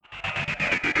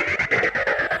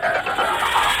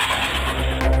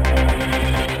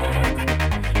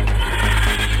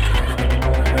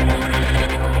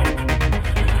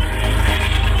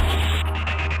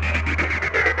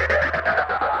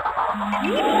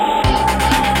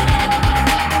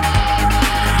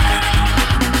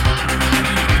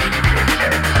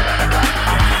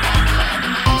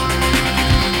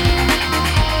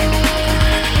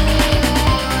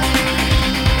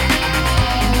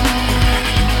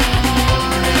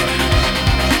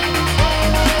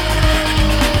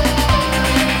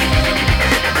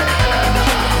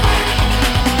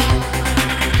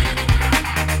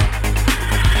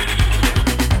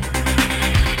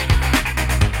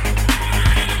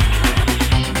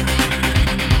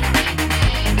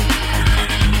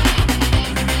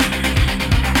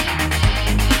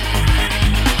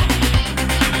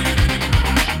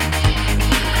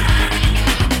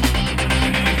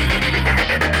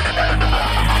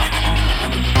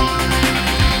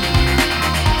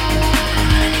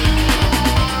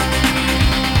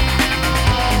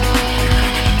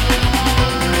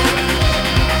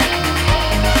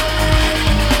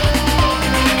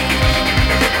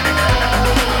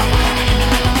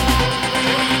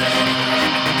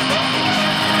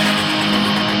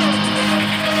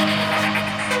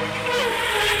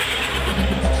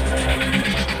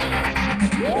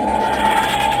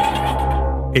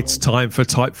It's time for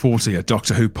Type 40, a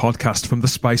Doctor Who podcast from the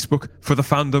Spacebook for the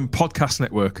Fandom Podcast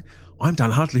Network. I'm Dan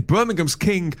Hadley, Birmingham's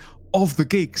king of the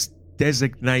geeks,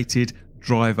 designated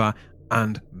driver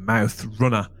and mouth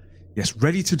runner. Yes,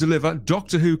 ready to deliver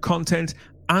Doctor Who content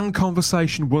and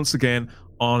conversation once again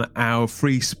on our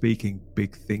free-speaking,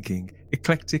 big-thinking,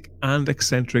 eclectic and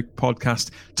eccentric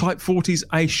podcast. Type 40's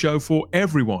a show for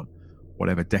everyone.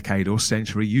 Whatever decade or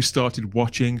century you started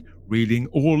watching, reading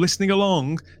or listening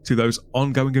along to those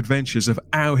ongoing adventures of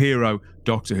our hero,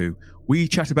 Doctor Who. We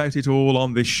chat about it all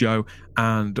on this show,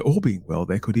 and all being well,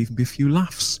 there could even be a few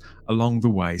laughs along the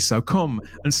way. So come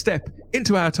and step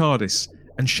into our TARDIS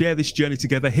and share this journey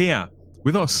together here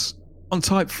with us on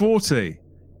Type 40.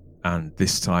 And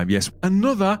this time, yes,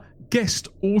 another guest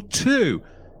or two.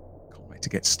 Can't wait to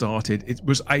get started. It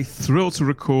was a thrill to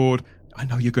record. I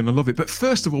know you're going to love it. But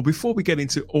first of all, before we get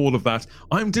into all of that,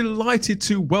 I'm delighted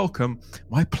to welcome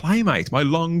my playmate, my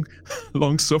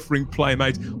long-suffering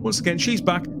playmate. Once again, she's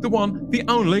back, the one, the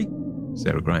only,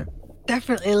 Sarah Graham.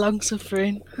 Definitely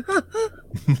long-suffering.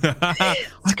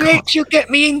 It's great you'll get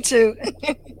me into.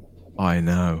 I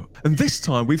know. And this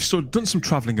time we've sort of done some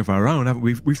travelling of our own, haven't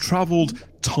we? We've travelled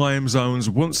time zones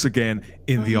once again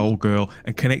in The Old Girl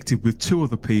and connected with two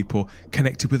other people,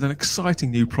 connected with an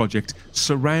exciting new project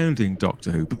surrounding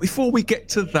Doctor Who. But before we get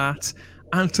to that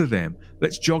and to them,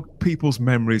 let's jog people's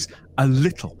memories a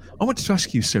little. I wanted to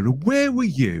ask you, Sarah, where were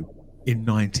you in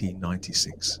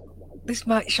 1996? This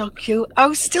might shock you. I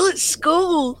was still at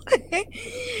school.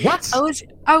 What?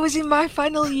 I was in my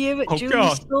final year at junior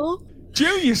school.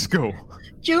 Junior school?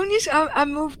 I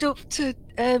moved up to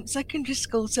secondary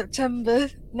school September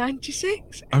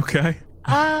 96. Okay.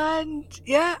 And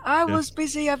yeah, I was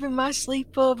busy having my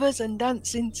sleepovers and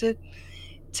dancing to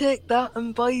Take That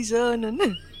and Boyzone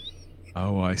and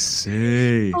Oh, I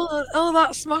see. all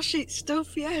that smash it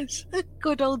stuff, yes.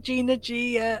 Good old Gina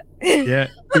G, Yeah,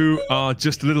 who are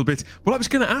just a little bit... Well, I was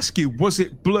going to ask you, was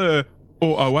it Blur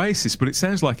or Oasis? But it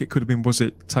sounds like it could have been, was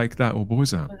it Take That or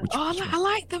Boyzone? I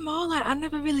like them all. I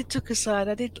never really took a side.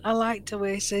 I liked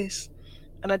Oasis,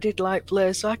 and I did like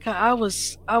Blur. So I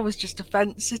was just a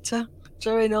fence sitter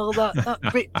during all that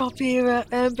Britpop era.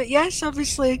 But yes,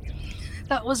 obviously,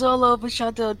 that was all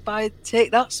overshadowed by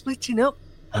Take That splitting up.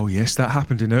 Oh yes, that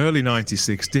happened in early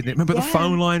 96, didn't it? Remember the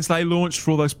phone lines they launched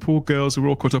for all those poor girls who were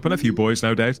all caught up, and a few boys,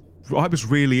 no doubt. I was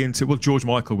really into... Well, George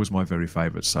Michael was my very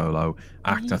favourite solo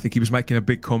actor. I think he was making a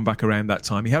big comeback around that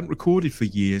time. He hadn't recorded for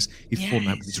years. He'd fallen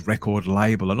out with his record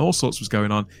label, and all sorts was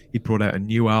going on. He'd brought out a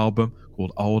new album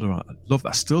called Older. I love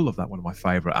that. Still love that. One of my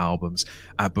favourite albums.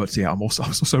 But yeah, I was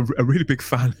also a really big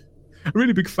fan. A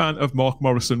really big fan of Mark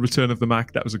Morrison, Return of the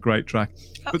Mac. That was a great track.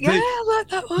 But I like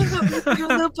that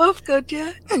one. They're both good,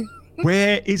 yeah.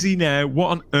 Where is he now? What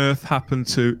on earth happened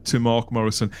to Mark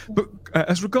Morrison? But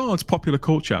as regards popular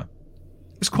culture,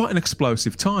 it was quite an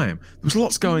explosive time. There was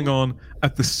lots going on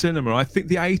at the cinema. I think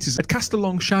the 80s had cast a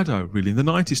long shadow, really. The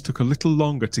 90s took a little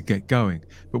longer to get going.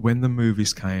 But when the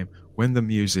movies came, when the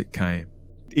music came,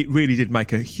 it really did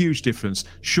make a huge difference,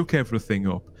 shook everything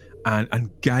up, and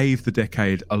gave the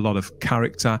decade a lot of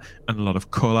character and a lot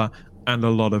of colour and a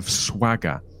lot of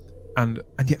swagger. And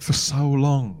yet for so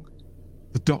long,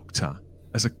 the Doctor,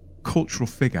 as a cultural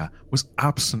figure, was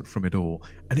absent from it all.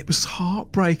 And it was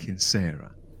heartbreaking,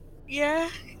 Sarah. Yeah,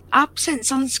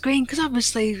 absence on screen, because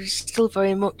obviously it was still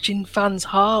very much in fans'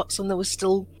 hearts, and there was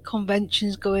still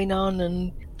conventions going on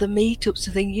and the meetups.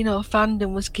 I think,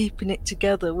 fandom was keeping it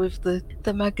together with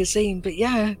the magazine.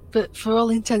 But for all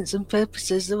intents and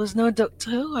purposes, there was no Doctor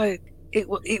Who.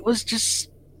 It was just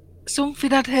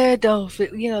something I'd heard of.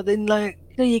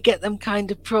 You get them kind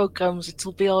of programs.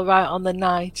 It'll be all right on the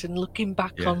night, and looking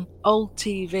back on old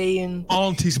TV and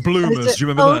Auntie's Bloomers. Do you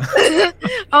remember that?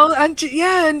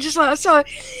 and just like, sorry,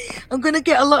 I'm going to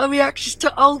get a lot of reactions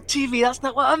to old TV. That's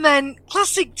not what I meant.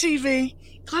 Classic TV,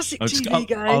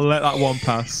 guys. I'll let that one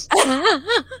pass.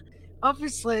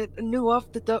 Obviously, I knew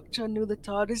of the Doctor, I knew the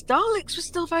TARDIS. Daleks were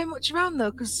still very much around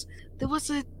though, because there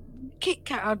was a Kit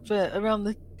Kat advert around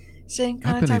the same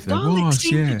kind of time. Daleks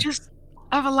seem to just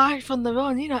have a life on their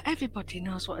own. Everybody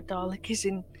knows what a Dalek is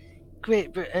in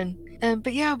Great Britain.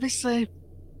 But yeah, obviously,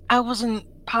 I wasn't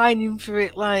pining for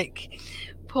it like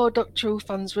poor Doctor Who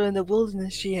fans were in the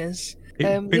wilderness years.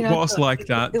 It was like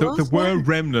that. There were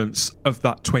remnants of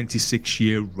that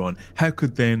 26-year run. How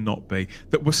could there not be?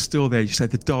 That was still there. You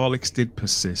said the Daleks did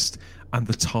persist, and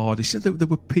the TARDIS. There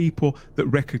were people that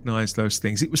recognised those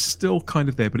things. It was still kind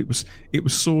of there, but it was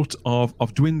sort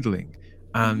of dwindling.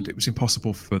 and it was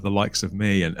impossible for the likes of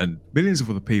me and millions of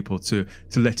other people to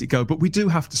let it go. But we do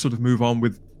have to sort of move on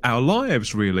with our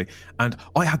lives, really. And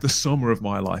I had the summer of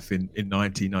my life in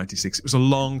 1996. It was a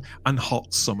long and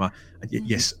hot summer, and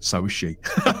yes, so was she.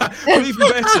 But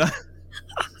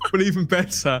even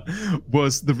better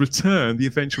was the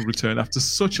eventual return after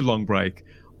such a long break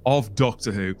of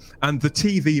Doctor Who, and the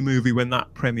TV movie when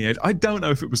that premiered. I don't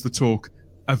know if it was the talk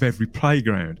of every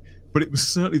playground, but it was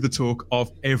certainly the talk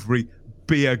of every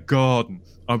beer garden.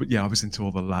 I was into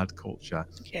all the lad culture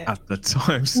at the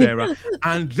time, Sarah.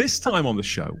 And this time on the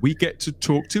show, we get to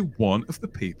talk to one of the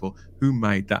people who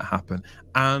made that happen.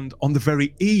 And on the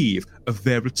very eve of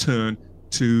their return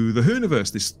to the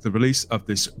Whoniverse, the release of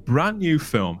this brand new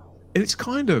film, and it's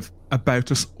kind of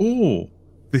about us all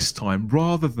this time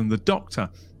rather than the Doctor.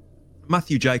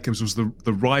 Matthew Jacobs was the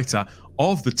writer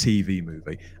of the TV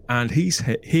movie, and he's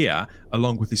here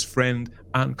along with his friend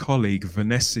and colleague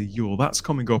Vanessa Ewell. That's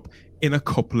coming up in a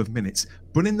couple of minutes.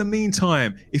 But in the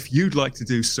meantime, if you'd like to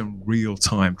do some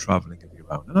real-time travelling of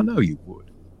your own, and I know you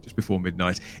would, just before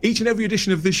midnight, each and every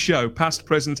edition of this show, past,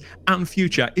 present and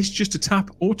future, is just a tap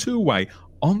or two away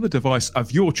on the device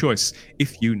of your choice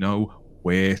if you know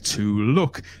where to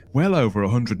look. Well over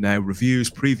 100 now,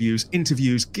 reviews, previews,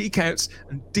 interviews, geek outs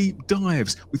and deep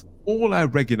dives with all our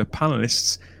regular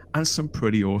panelists and some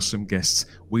pretty awesome guests.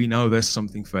 We know there's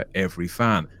something for every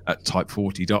fan at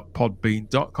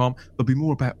type40.podbean.com. There'll be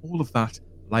more about all of that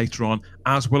later on,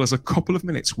 as well as a couple of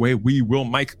minutes where we will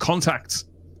make contact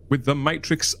with the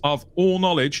matrix of all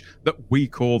knowledge that we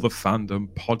call the Fandom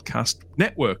Podcast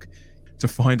Network to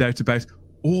find out about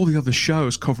all the other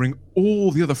shows covering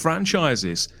all the other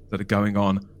franchises that are going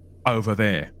on over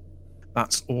there.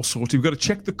 That's all sorted. We've got to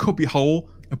check the cubby hole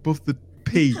above the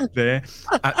P there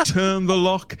at Turn the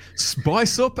Lock,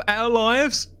 spice up our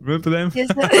lives. Remember them?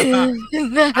 Yes, nice.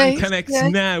 And connect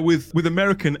now with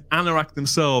American Anorak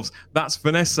themselves. That's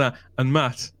Vanessa and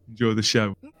Matt. Enjoy the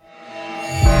show.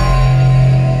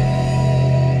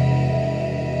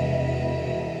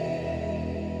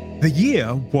 The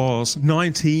year was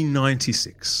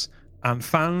 1996, and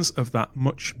fans of that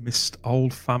much-missed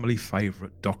old family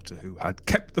favourite Doctor Who had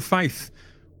kept the faith.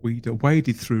 We'd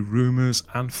waded through rumours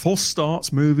and false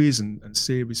starts, movies and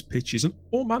series pitches and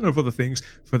all manner of other things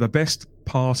for the best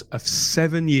part of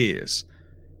 7 years.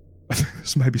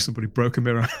 So maybe somebody broke a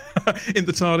mirror in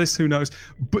the TARDIS, who knows.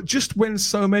 But just when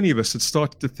so many of us had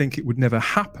started to think it would never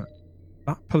happen,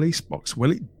 that police box, well,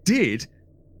 it did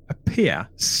appear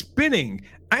spinning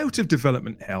out of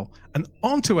development hell and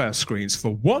onto our screens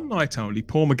for one night only.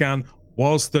 Paul McGann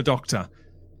was the Doctor,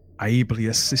 ably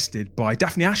assisted by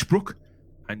Daphne Ashbrook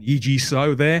and Yi Ji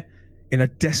So there in a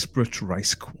desperate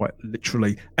race, quite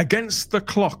literally, against the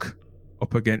clock,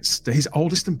 up against his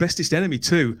oldest and bestest enemy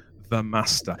too, the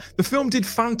Master. The film did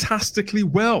fantastically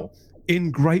well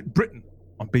in Great Britain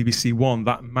on BBC One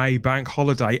that May bank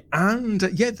holiday, and the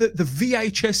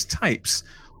VHS tapes,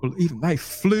 well, even they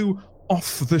flew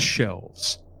off the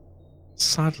shelves.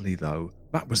 Sadly, though,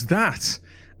 that was that.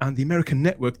 And the American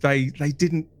network, they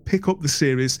didn't pick up the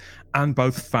series, and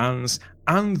both fans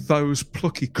and those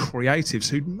plucky creatives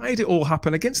who'd made it all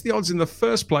happen against the odds in the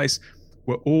first place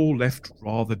were all left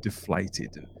rather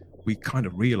deflated. And we kind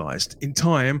of realised in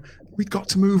time we'd got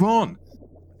to move on.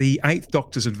 The Eighth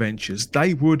Doctor's adventures,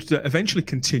 they would eventually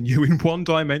continue in one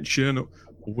dimension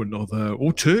or another,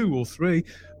 or two or three.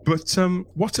 But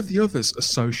what of the others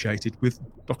associated with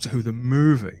Doctor Who the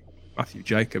movie? Matthew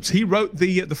Jacobs, he wrote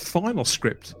the final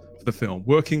script for the film,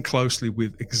 working closely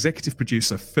with executive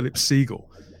producer Philip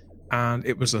Siegel. And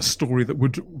it was a story that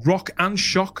would rock and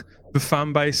shock the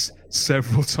fan base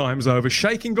several times over,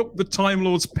 shaking up the Time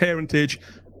Lord's parentage,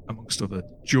 amongst other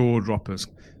jaw-droppers.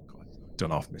 God,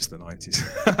 don't half miss the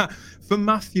 90s. For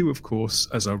Matthew, of course,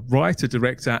 as a writer,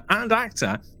 director, and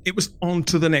actor, it was on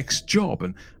to the next job.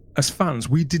 And as fans,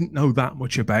 we didn't know that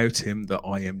much about him that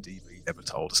IMDb ever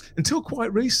told us until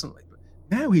quite recently. But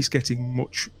now he's getting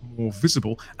much more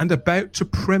visible and about to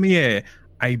premiere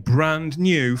a brand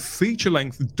new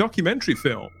feature-length documentary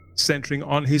film centering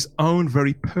on his own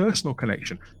very personal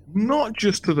connection, not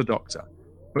just to the Doctor,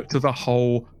 but to the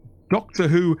whole Doctor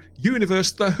Who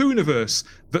universe, the Whoniverse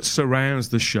that surrounds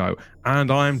the show.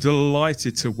 And I'm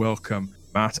delighted to welcome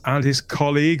Matt and his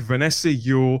colleague Vanessa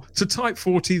Ewell to Type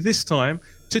 40 this time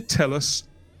to tell us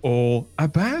all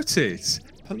about it.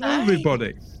 Hello,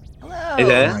 everybody. Hello. Hey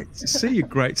there. Great to see you.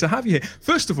 Great to have you here.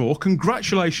 First of all,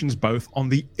 congratulations both on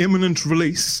the imminent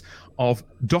release of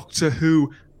Doctor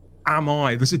Who Am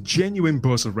I? There's a genuine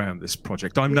buzz around this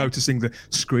project. I'm noticing the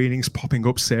screenings popping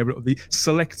up, Sarah, at the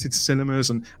selected cinemas,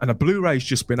 and a Blu-ray's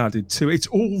just been added too. It's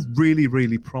all really,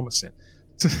 really promising.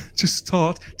 to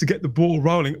start to get the ball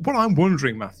rolling. What I'm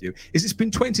wondering, Matthew, is it's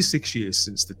been 26 years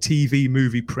since the TV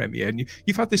movie premiere, and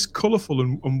you've had this colourful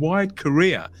and wide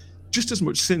career just as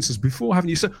much since as before, haven't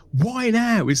you? So why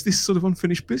now is this sort of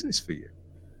unfinished business for you?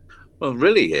 Well,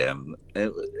 really,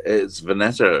 it's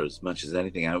Vanessa as much as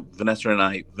anything.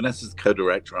 Vanessa's the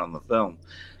co-director on the film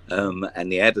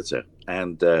and the editor,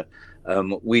 and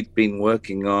we'd been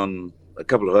working on a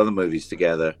couple of other movies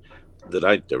together that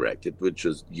I directed, which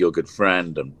was Your Good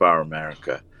Friend and Bar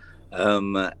America.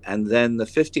 And then the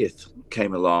 50th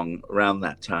came along around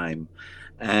that time.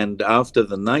 And after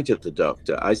the Night of the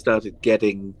Doctor, I started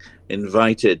getting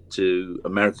invited to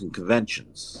American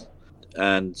conventions.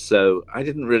 And so I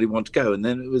didn't really want to go. And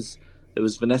then it was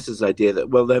Vanessa's idea that,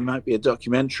 well, there might be a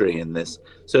documentary in this.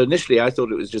 So initially I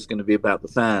thought it was just going to be about the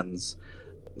fans.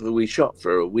 We shot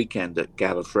for a weekend at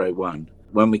Gallifrey 1.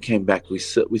 When we came back, we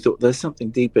thought there's something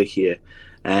deeper here,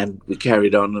 and we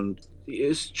carried on. And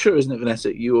it's true, isn't it,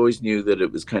 Vanessa? You always knew that it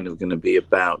was kind of going to be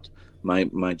about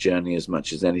my journey as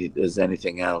much as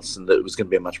anything else, and that it was going to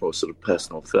be a much more sort of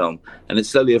personal film. And it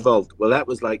slowly evolved. Well, that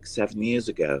was like 7 years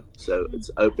ago, so it's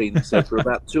been so for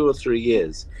about 2 or 3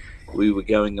 years. We were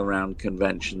going around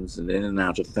conventions and in and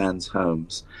out of fans'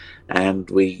 homes, and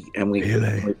we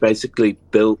basically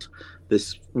built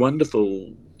this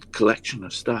wonderful collection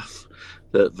of stuff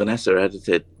that Vanessa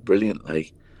edited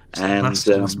brilliantly, and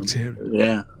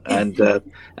material. And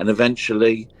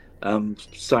eventually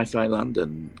Sci-Fi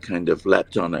London kind of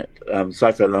leapt on it.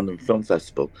 Sci-Fi London Film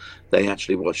Festival, they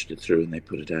actually watched it through and they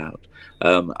put it out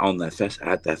on their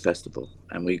at their festival,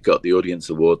 and we got the audience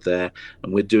award there.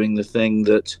 And we're doing the thing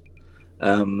that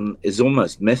is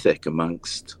almost mythic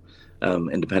amongst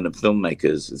independent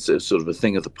filmmakers. It's a sort of a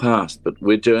thing of the past, but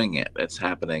we're doing it. It's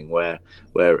happening where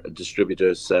a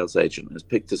distributor, sales agent has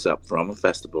picked us up from a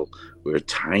festival. We're a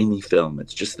tiny film.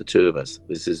 It's just the two of us.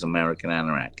 This is American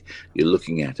Anorak. You're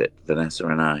looking at it, Vanessa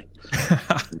and I.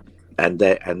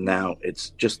 and now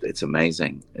it's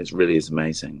amazing. It really is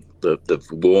amazing. The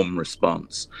warm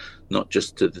response, not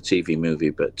just to the TV movie,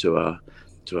 but to our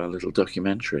little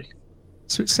documentary.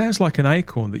 So it sounds like an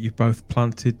acorn that you've both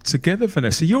planted together,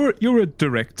 Vanessa. You're a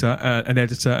director, an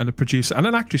editor, and a producer, and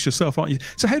an actress yourself, aren't you?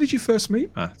 So how did you first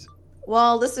meet Matt?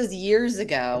 Well, this was years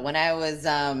ago when I was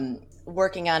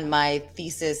working on my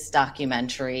thesis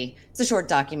documentary. It's a short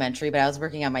documentary, but I was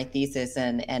working on my thesis,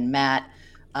 and Matt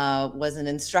was an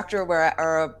instructor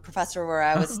or a professor where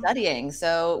I was studying.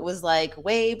 So it was like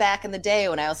way back in the day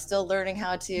when I was still learning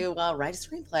how to write a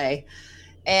screenplay.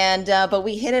 And but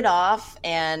we hit it off,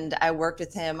 and I worked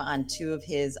with him on 2 of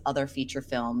his other feature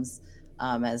films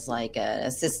as like an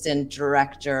assistant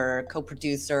director,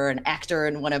 co-producer, an actor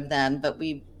in one of them. But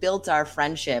we built our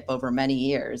friendship over many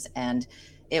years, and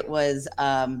it was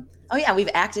we've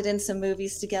acted in some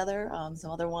movies together,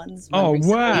 some other ones. Oh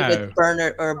wow! With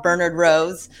Bernard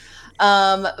Rose,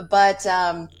 but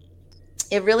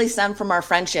it really stemmed from our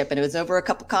friendship, and it was over a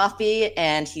cup of coffee.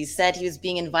 And he said he was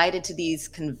being invited to these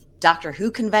Doctor Who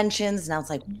conventions, and I was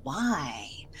like, why?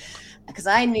 Because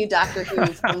I knew Doctor Who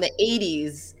from the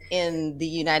 80s in the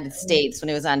United States when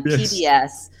it was on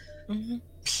PBS. Mm-hmm.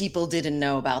 People didn't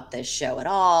know about this show at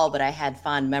all, but I had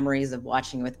fond memories of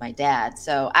watching it with my dad.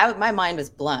 So my mind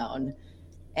was blown.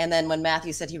 And then when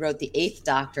Matthew said he wrote the 8th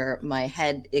Doctor, my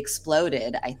head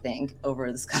exploded, I think,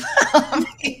 over this. Wait,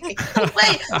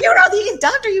 you wrote the 8th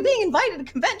Doctor? You're being invited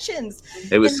to conventions.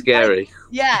 It was scary.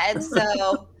 And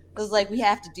so I was like, we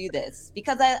have to do this,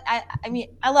 because I mean,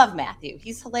 I love Matthew.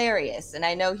 He's hilarious. And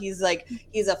I know he's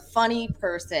a funny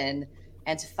person,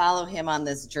 and to follow him on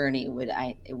this journey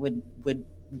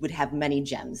would have many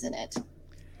gems in it.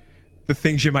 The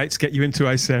things your mates get you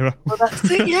into, Sarah? Well, that's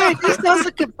it. Yeah, it sounds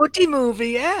like a buddy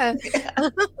movie. Yeah.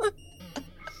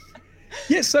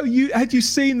 Yeah. So had you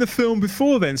seen the film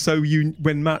before then? So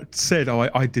when Matt said, "Oh,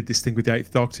 I did this thing with the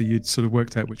 8th Doctor," you'd sort of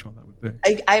worked out which one that would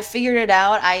be. I figured it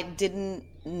out. I didn't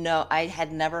know. I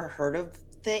had never heard of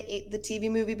the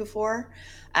TV movie before.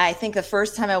 I think the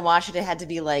first time I watched it, it had to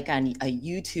be like on a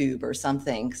YouTube or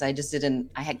something, because I just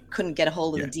couldn't get a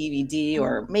hold of the DVD,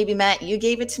 or maybe Matt, you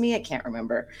gave it to me. I can't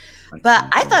remember, but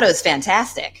I thought it was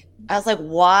fantastic. I was like,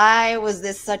 why was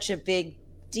this such a big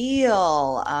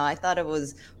deal? I thought it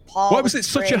was Paul. Why was it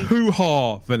such a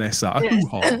hoo-ha, Vanessa? A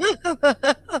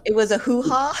hoo-ha. It was a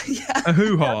hoo-ha. Yeah. A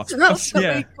hoo-ha. That's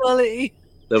quality.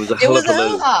 There was a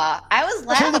hoo-ha. I was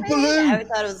laughing. I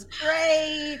thought it was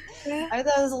great. Yeah. I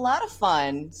thought it was a lot of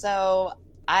fun. So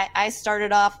I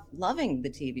started off loving the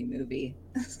TV movie.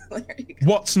 There you go.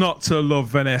 What's not to love,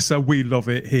 Vanessa? We love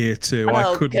it here too. Oh,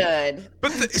 I couldn't. good.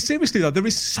 But seriously though, there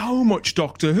is so much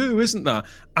Doctor Who, isn't there?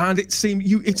 And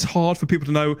it's hard for people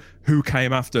to know who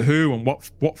came after who and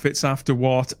what fits after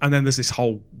what. And then there's this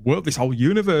whole world, this whole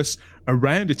universe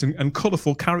around it, and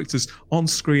colourful characters on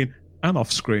screen and off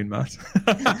screen, Matt.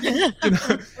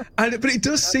 But it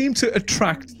does seem to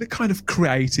attract the kind of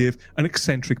creative and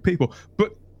eccentric people.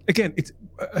 But again, it's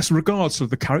as regards to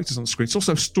the characters on screen, it's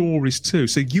also stories too.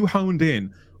 So you honed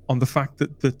in on the fact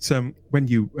that when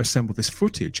you assembled this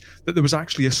footage, that there was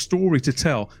actually a story to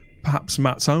tell, perhaps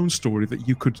Matt's own story that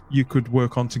you could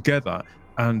work on together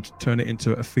and turn it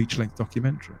into a feature-length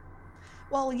documentary.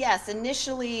 Well, yes.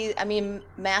 Initially, I mean,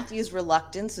 Matthew's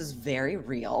reluctance is very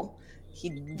real. He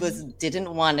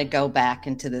didn't want to go back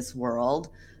into this world.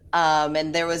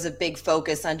 And there was a big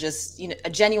focus on just, a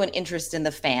genuine interest in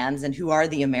the fans and who are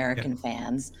the American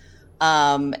fans.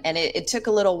 And it took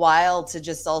a little while to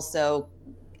just also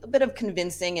a bit of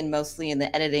convincing, and mostly in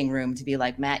the editing room, to be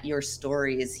like, Matt, your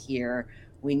story is here.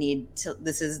 We need to,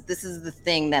 this is the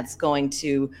thing that's going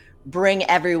to bring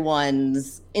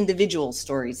everyone's individual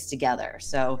stories together.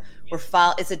 So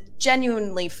it's a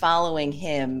genuinely following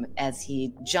him as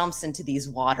he jumps into these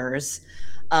waters.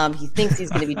 He thinks he's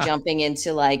going to be jumping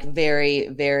into like very,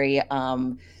 very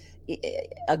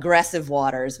aggressive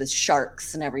waters with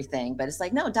sharks and everything. But it's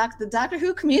like, no, the Doctor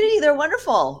Who community, they're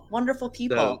wonderful, wonderful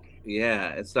people. So,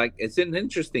 yeah, it's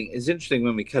interesting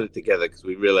when we cut it together, because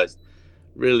we realized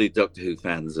really Doctor Who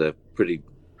fans are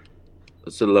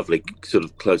it's a lovely sort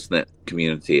of close-knit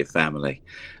community, a family.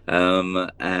 And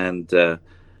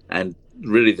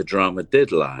really the drama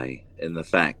did lie in the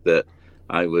fact that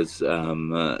I was,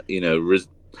 I'm, if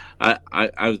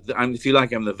you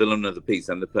like, I'm the villain of the piece.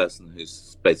 I'm the person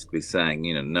who's basically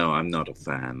saying, no, I'm not a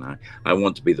fan. I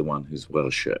want to be the one who's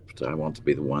worshipped. I want to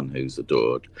be the one who's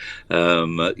adored.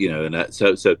 So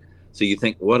you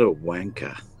think, what a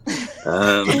wanker.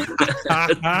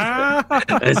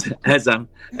 As I'm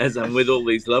with all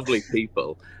these lovely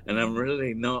people, and I'm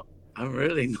really not a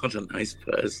nice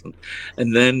person.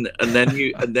 And then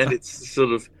it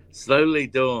sort of slowly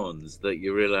dawns that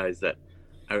you realize that,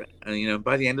 by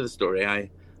the end of the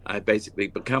story, I basically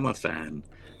become a fan,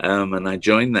 and I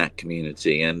join that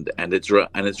community, and it's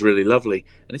really lovely.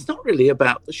 And it's not really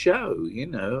about the show,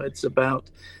 it's about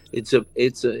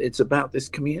this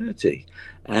community,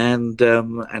 and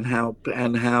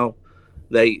how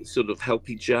they sort of help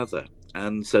each other.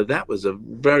 And so that was a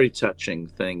very touching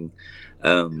thing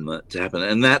to happen,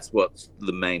 and that's what's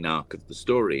the main arc of the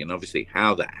story. And obviously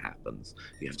how that happens,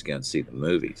 you have to go and see the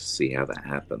movie to see how that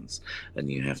happens, and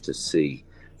you have to see,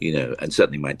 and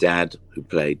certainly my dad, who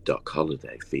played Doc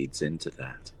Holliday, feeds into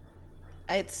that.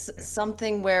 It's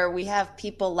something where we have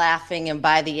people laughing, and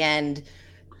by the end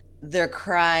they're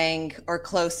crying or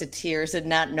close to tears and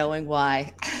not knowing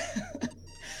why.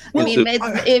 I mean,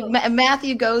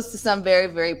 Matthew goes to some very,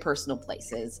 very personal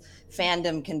places.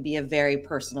 Fandom can be a very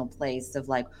personal place of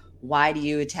like, why do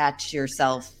you attach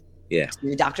yourself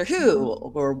to Doctor Who?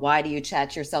 Or why do you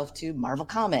attach yourself to Marvel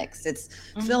Comics? It's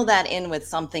fill that in with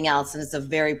something else. And it's a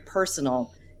very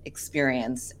personal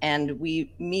experience. And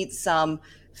we meet some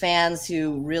fans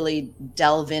who really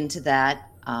delve into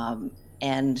that,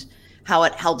 and how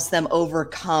it helps them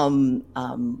overcome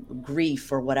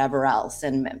grief or whatever else.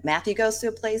 And Matthew goes to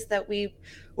a place that we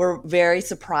were very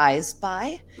surprised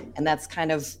by. And that's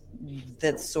kind of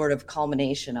that sort of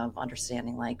culmination of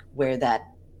understanding like where that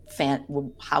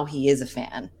fan, how he is a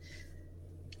fan.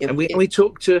 And we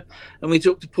talked to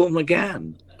Paul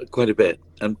McGann quite a bit.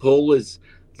 And Paul is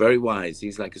very wise.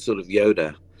 He's like a sort of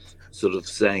Yoda, sort of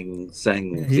saying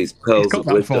these pearls of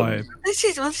wisdom. This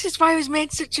is why he was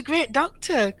made such a great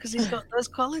Doctor, because he's got those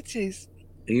qualities.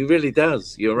 He really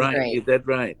does. You're right. Great. You're dead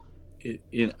right.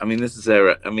 This is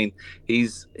Sarah. I mean,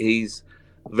 he's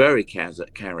very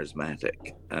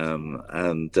charismatic,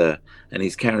 and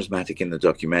he's charismatic in the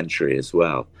documentary as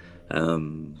well.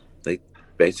 They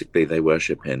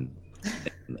worship him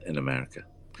in America.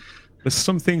 There's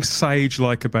something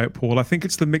sage-like about Paul. I think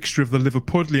it's the mixture of the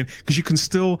Liverpudlian, because you can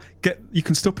still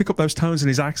pick up those tones in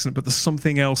his accent, but there's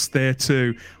something else there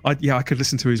too. I could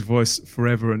listen to his voice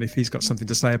forever, and if he's got something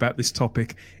to say about this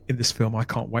topic in this film, I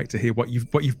can't wait to hear what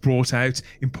you've brought out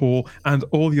in Paul and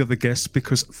all the other guests,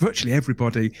 because virtually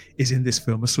everybody is in this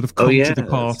film has sort of come to the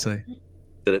party.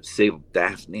 Philip Seal,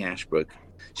 Daphne Ashbrook.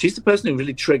 She's the person who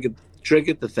really triggered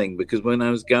the thing, because when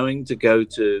I was going to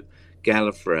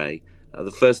Gallifrey,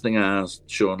 the first thing I asked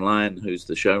Sean Lyon, who's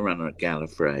the showrunner at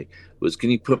Gallifrey, was,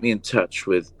 can you put me in touch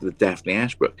with Daphne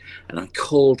Ashbrook? And I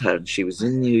called her, and she was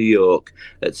in New York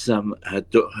at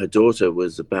her daughter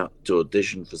was about to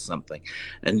audition for something,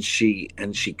 and she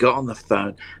got on the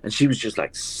phone, and she was just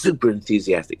like super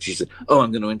enthusiastic. She said, "Oh,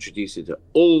 I'm going to introduce you to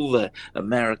all the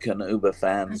American Uber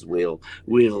fans. We'll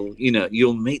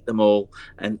you'll meet them all."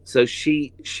 And so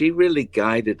she really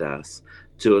guided us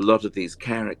to a lot of these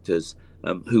characters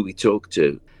who we talk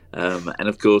to. And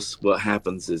of course, what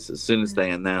happens is, as soon as they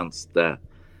announced that,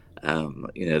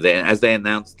 as they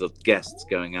announced the guests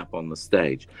going up on the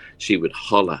stage, she would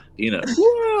holler,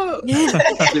 whoa,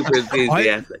 super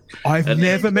enthusiastic. I've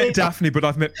never met Daphne, but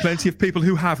I've met plenty of people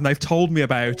who have, and they've told me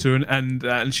about her,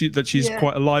 and she's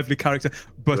quite a lively character.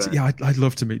 But I'd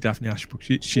love to meet Daphne Ashbrook.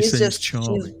 She seems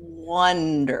charming. She's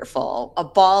wonderful, a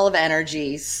ball of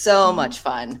energy, so much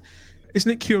fun. Isn't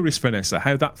it curious, Vanessa,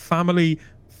 how that family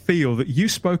feel that you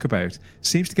spoke about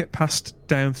seems to get passed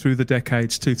down through the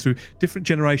decades too, through different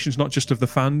generations, not just of the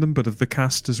fandom, but of the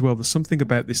cast as well. There's something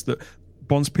about this that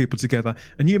bonds people together.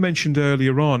 And you mentioned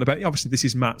earlier on about, obviously, this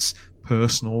is Matt's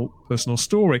personal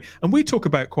story. And we talk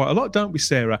about quite a lot, don't we,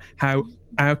 Sarah, how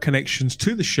our connections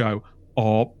to the show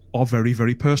are very,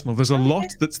 very personal. There's a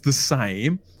lot that's the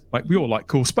same. Like, we all like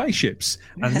cool spaceships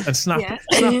and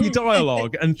snappy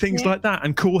dialogue and things like that,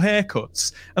 and cool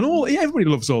haircuts and everybody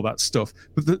loves all that stuff.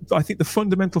 But I think the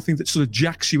fundamental thing that sort of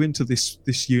jacks you into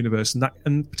this universe,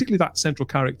 and particularly that central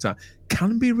character,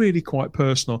 can be really quite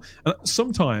personal. And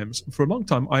sometimes, for a long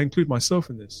time, I include myself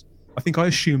in this. I think I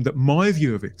assumed that my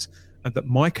view of it and that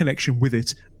my connection with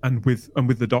it and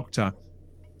with the Doctor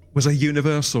was a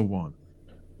universal one.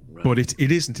 But it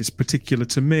isn't. It's particular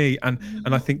to me, and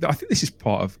I think this is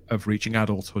part of reaching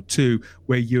adulthood too,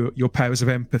 where your powers of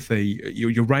empathy,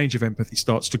 your range of empathy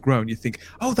starts to grow, and you think,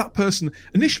 oh, that person.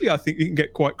 Initially, I think you can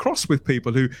get quite cross with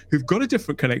people who've got a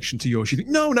different connection to yours. You think,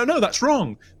 no, that's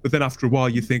wrong. But then after a while,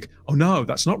 you think, oh no,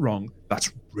 that's not wrong.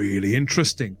 That's really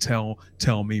interesting. Tell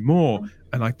me more.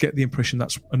 And I get the impression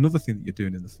that's another thing that you're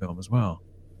doing in the film as well.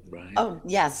 Right. Oh,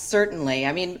 yes, certainly.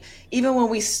 I mean, even when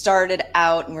we started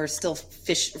out and we're still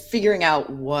figuring out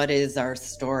what is our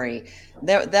story,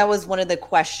 that was one of the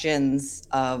questions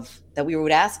that we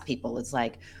would ask people. It's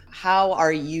like, how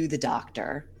are you the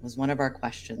Doctor? Was one of our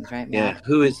questions, right, Matt? Yeah,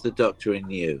 who is the Doctor in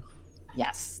you?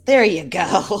 Yes, there you go.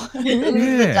 Who's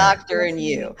the Doctor in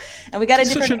you? And we got a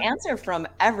different answer from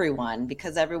everyone,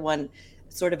 because everyone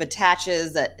sort of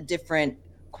attaches different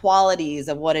qualities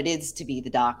of what it is to be the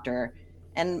Doctor.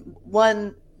 And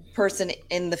one person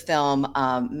in the film,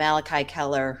 Malachi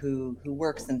Keller, who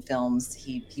works in films,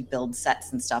 he builds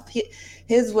sets and stuff.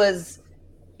 His was,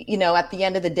 at the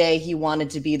end of the day, he wanted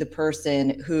to be the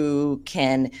person who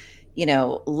can,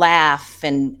 laugh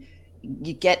and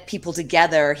you get people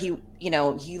together. He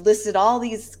listed all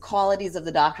these qualities of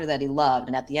the Doctor that he loved,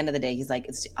 and at the end of the day, he's like,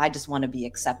 I just want to be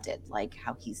accepted, like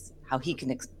how he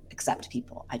can accept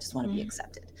people. I just want to be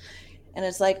accepted. And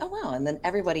it's like, oh, wow. And then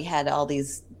everybody had all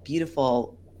these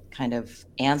beautiful kind of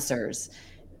answers.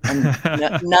 And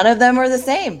none of them were the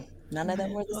same.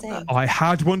 I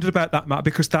had wondered about that, Matt,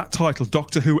 because that title,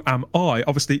 Doctor Who Am I,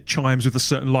 obviously chimes with a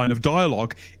certain line of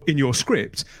dialogue in your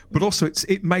script, but also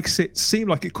it makes it seem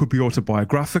like it could be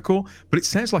autobiographical, but it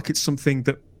sounds like it's something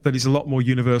that is a lot more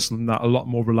universal than that, a lot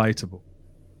more relatable.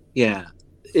 Yeah,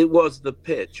 it was the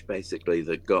pitch, basically,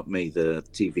 that got me the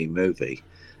TV movie.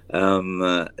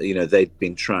 They'd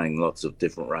been trying lots of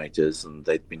different writers and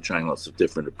they'd been trying lots of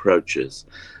different approaches.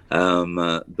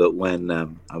 But when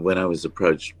I was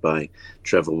approached by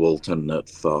Trevor Walton at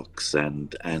Fox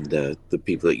and the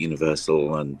people at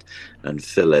Universal and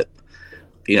Philip,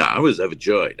 I was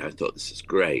overjoyed. I thought, this is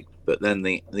great. But then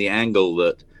the angle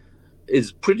that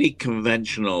is pretty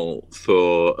conventional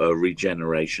for a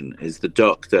regeneration is the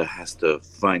Doctor has to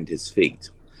find his feet.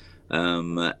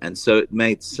 And so it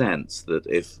made sense that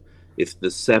if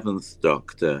the seventh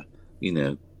Doctor,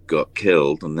 got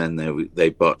killed and then they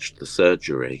botched the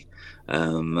surgery,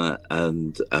 and the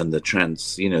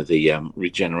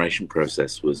regeneration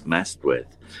process was messed with,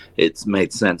 it's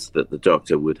made sense that the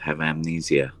Doctor would have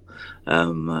amnesia,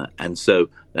 and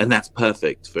that's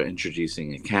perfect for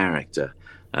introducing a character,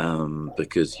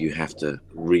 because you have to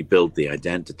rebuild the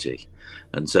identity.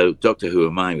 And so Doctor Who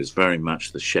Am I was very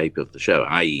much the shape of the show,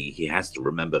 i.e. he has to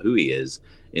remember who he is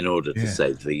in order to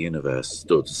save the universe,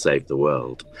 or to save the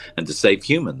world, and to save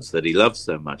humans that he loves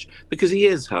so much, because he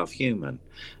is half human.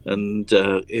 And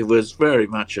it was very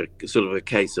much a sort of a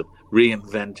case of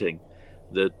reinventing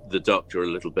the Doctor a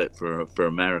little bit for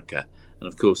America. And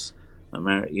of course,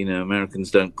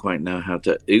 Americans don't quite know how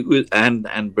to,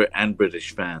 and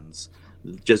British fans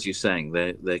just you saying,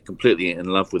 they're completely in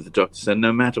love with the Doctor. So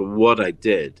no matter what I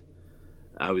did,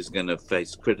 I was going to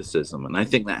face criticism, and I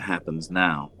think that happens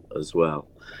now as well.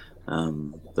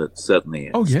 But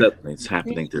certainly it's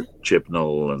happening to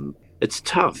Chibnall, and it's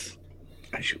tough.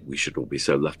 We should all be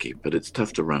so lucky, but it's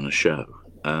tough to run a show,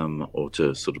 or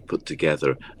to sort of put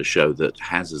together a show that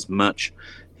has as much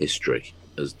history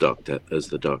as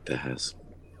the Doctor has.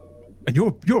 And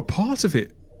you're a part of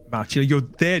it, Matt. You're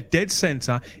there, dead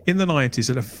centre in the 90s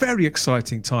at a very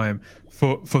exciting time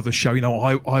for the show.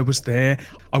 I was there.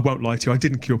 I won't lie to you. I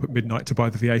didn't queue up at midnight to buy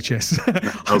the VHS.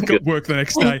 I got work the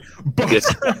next day.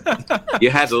 But you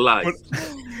had a life.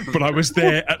 But I was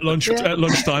there at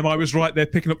lunchtime. I was right there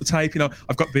picking up the tape.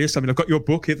 I've got this. I've got your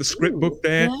book here, the script book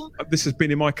there. This has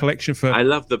been in my collection for. I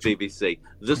love the BBC.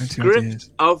 The script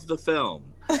years. Of the film.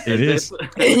 It is.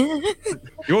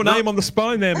 Your name on the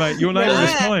spine there, mate. Your name on the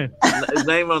spine.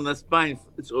 Name on the spine.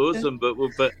 It's awesome,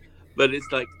 but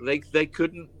it's like they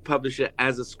couldn't publish it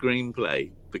as a screenplay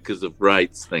because of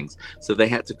rights things, so they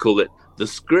had to call it the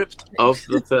script of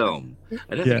the film.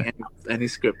 I don't think any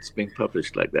script's been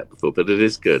published like that before, but it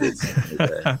is good.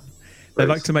 They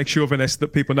like to make sure, Vanessa,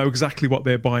 that people know exactly what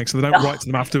they're buying, so they don't write to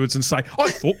them afterwards and say, I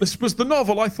thought this was the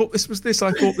novel, I thought this was this,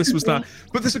 I thought this was that.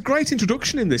 But there's a great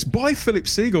introduction in this by Philip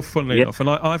Segal, funnily enough, and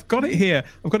I've got it here.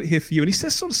 I've got it here for you. And he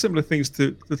says sort of similar things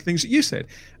to the things that you said.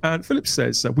 And Philip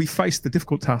says, we faced the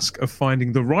difficult task of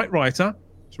finding the right writer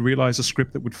to realise a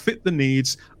script that would fit the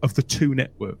needs of the two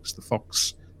networks, the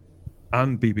Fox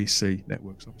and BBC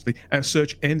networks, obviously. Our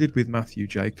search ended with Matthew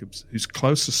Jacobs, whose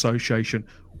close association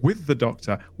with the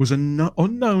Doctor was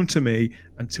unknown to me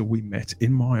until we met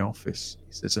in my office.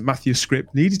 He says that Matthew's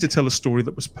script needed to tell a story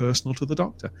that was personal to the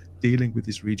Doctor, dealing with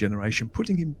his regeneration,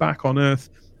 putting him back on Earth.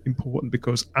 Important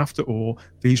because, after all,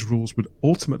 these rules would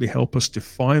ultimately help us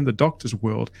define the Doctor's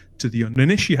world to the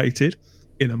uninitiated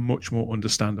in a much more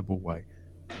understandable way.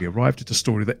 We arrived at a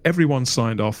story that everyone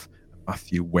signed off.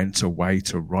 Matthew went away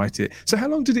to write it. So how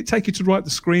long did it take you to write the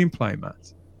screenplay,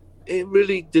 Matt? It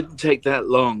really didn't take that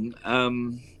long.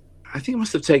 I think it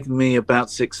must have taken me about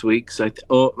 6 weeks,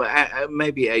 or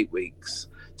maybe 8 weeks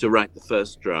to write the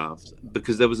first draft,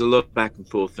 because there was a lot of back and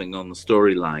forth thing on the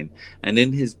storyline. And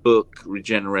in his book,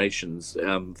 Regenerations,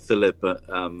 Philip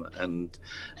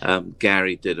and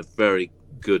Gary did a very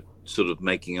good sort of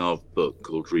making of book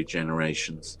called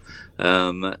Regenerations.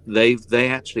 They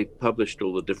actually published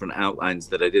all the different outlines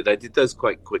that I did. I did those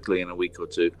quite quickly in a week or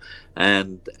two,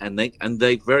 and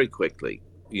they very quickly,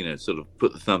 sort of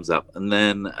put the thumbs up. And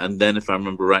then if I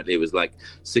remember rightly, it was like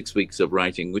 6 weeks of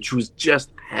writing, which was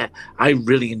just, I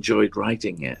really enjoyed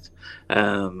writing it,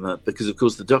 because of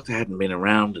course the Doctor hadn't been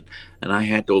around, and I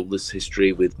had all this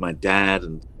history with my dad,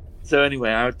 and so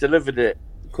anyway, I delivered it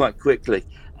quite quickly.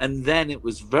 And then it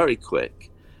was very quick,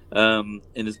 in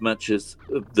as much as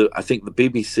I think the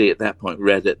BBC at that point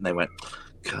read it and they went,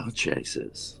 car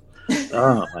chases.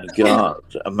 Oh my God,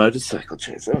 a motorcycle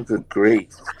chase. Oh, good grief.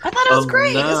 I thought it was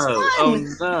great. No. It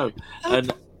was fun. Oh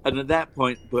no. And at that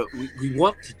point, but we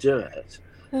want to do it.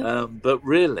 But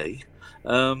really,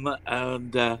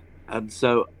 and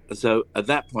so at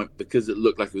that point, because it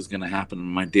looked like it was going to happen, and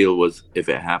my deal was, if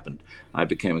it happened, I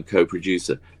became a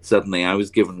co-producer. Suddenly, I was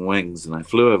given wings, and I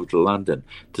flew over to London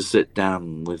to sit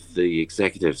down with the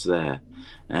executives there,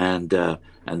 and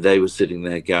they were sitting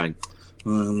there going,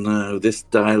 "Oh no, this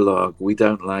dialogue, we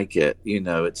don't like it.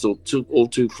 It's all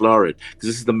too florid." Because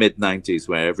this is the mid-90s,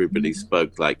 where everybody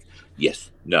spoke like,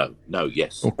 yes, no,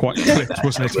 yes. Or quite clipped,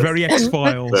 wasn't it? Very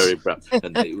X-Files. Very abrupt.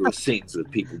 And there were scenes with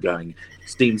people going,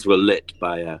 scenes were lit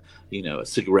by a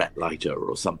cigarette lighter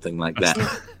or something like that.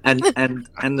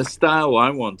 And the style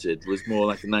I wanted was more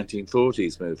like a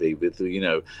 1940s movie with,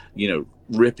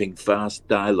 ripping fast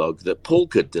dialogue that Paul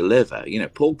could deliver.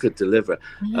 Paul could deliver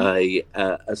a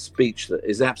speech that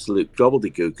is absolute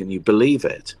gobbledygook, and you believe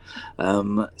it.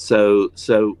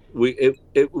 So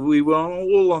we were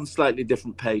all on slightly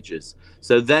different pages.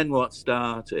 So then what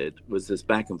started was this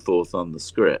back and forth on the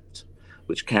script,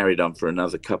 which carried on for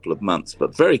another couple of months.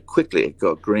 But very quickly it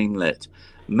got greenlit,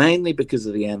 mainly because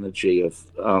of the energy of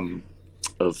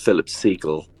Philip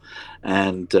Segal.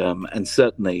 And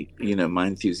certainly, my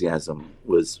enthusiasm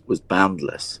was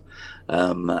boundless.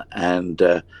 And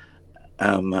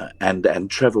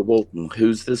Trevor Walton,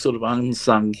 who's the sort of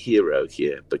unsung hero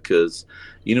here, because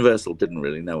Universal didn't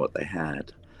really know what they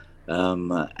had.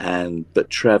 But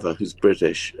Trevor, who's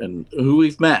British and who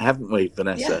we've met, haven't we,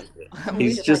 Vanessa? Yeah.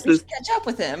 He's just this. Catch up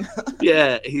with him.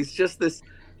 Yeah, he's just this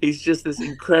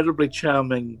incredibly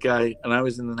charming guy. And I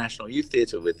was in the National Youth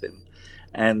Theatre with him,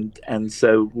 and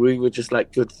so we were just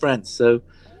like good friends. So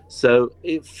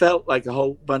it felt like a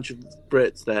whole bunch of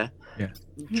Brits there.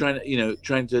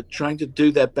 trying to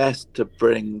do their best to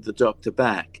bring the Doctor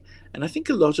back. And I think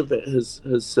a lot of it has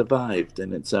survived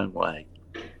in its own way.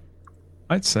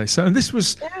 I'd say so. And this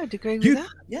was... Yeah, I'd agree with that.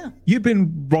 Yeah. You've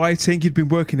been writing, you'd been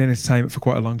working in entertainment for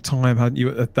quite a long time, hadn't you,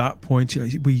 at that point?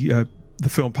 The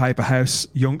film Paper House,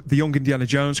 the Young Indiana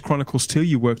Jones Chronicles 2,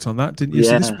 you worked on that, didn't you?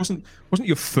 Yeah. So this wasn't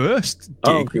your first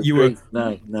gig.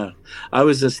 No. I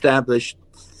was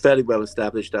fairly well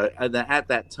established. At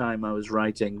that time, I was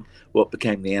writing what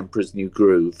became The Emperor's New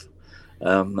Groove.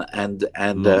 And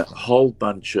a whole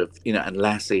bunch of and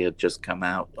Lassie had just come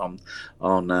out on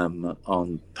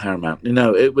Paramount.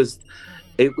 It was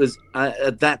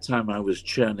at that time I was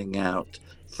churning out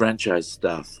franchise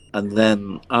stuff, and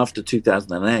then after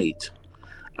 2008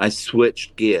 I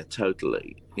switched gear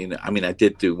totally. I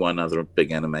did do one other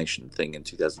big animation thing in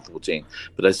 2014,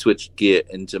 but I switched gear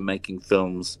into making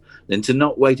films, into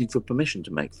not waiting for permission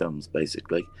to make films,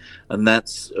 basically. And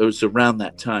it was around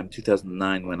that time,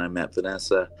 2009, when I met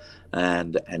Vanessa,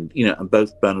 and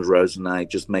both Bernard Rose and I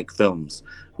just make films.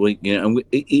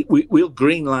 We'll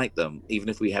green light them even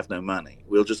if we have no money.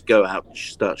 We'll just go out and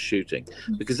start shooting,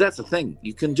 because that's the thing.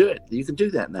 You can do it. You can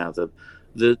do that now.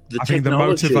 The having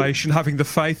technology. The motivation, having the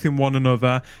faith in one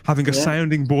another, having a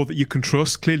sounding board that you can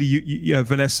trust. Clearly, you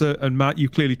Vanessa and Matt, you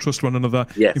clearly trust one another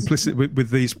implicit with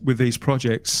these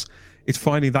projects. It's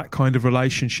finding that kind of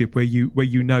relationship where you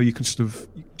you can sort of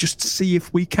just see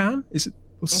if we can.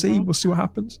 We'll see what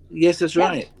happens. Yes, that's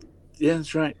right. Yeah,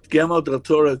 that's right. Guillermo del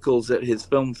Toro calls it his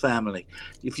film family.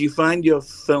 If you find your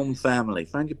film family,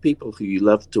 find your people who you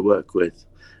love to work with.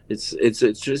 It's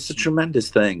just a tremendous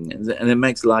thing, and it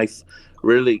makes life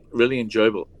really, really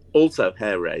enjoyable. Also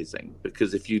hair-raising,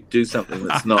 because if you do something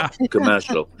that's not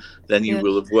commercial, then you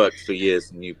will have worked for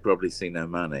years and you probably see no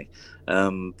money.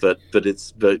 But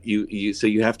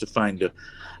you have to find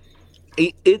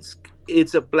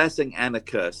it's a blessing and a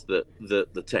curse that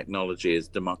the technology is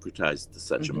democratized to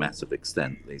such a massive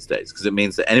extent these days, because it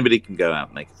means that anybody can go out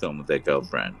and make a film with their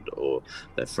girlfriend or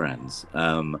their friends,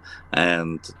 and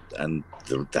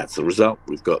that's the result.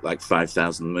 We've got like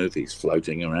 5,000 movies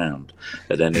floating around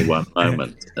at any one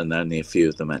moment, and only a few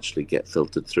of them actually get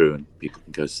filtered through and people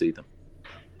can go see them.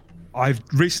 I've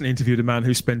recently interviewed a man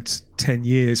who spent 10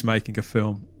 years making a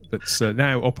film that's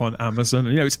now up on Amazon,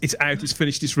 and it's out, it's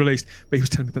finished, it's released. But he was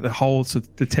telling me about the whole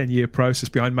the 10-year process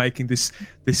behind making this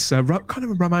kind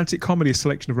of a romantic comedy, a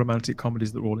selection of romantic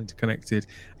comedies that are all interconnected.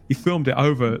 He filmed it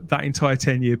over that entire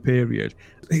 10-year period.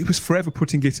 He was forever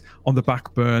putting it on the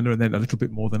back burner, and then a little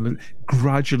bit more, then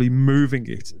gradually moving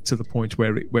it to the point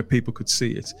where people could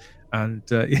see it. And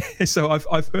so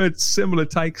I've heard similar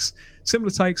takes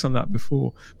on that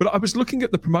before. But I was looking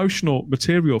at the promotional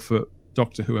material for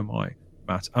Doctor Who Am I,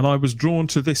 Matt, and I was drawn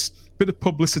to this bit of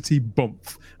publicity bump,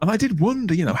 and I did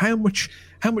wonder, how much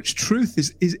truth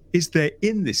is there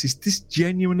in this? Is this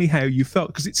genuinely how you felt?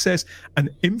 Because it says an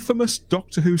infamous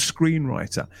Doctor Who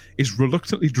screenwriter is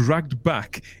reluctantly dragged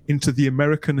back into the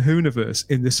American Whoniverse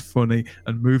in this funny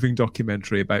and moving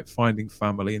documentary about finding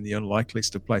family in the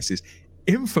unlikeliest of places.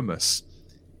 Infamous.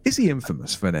 Is he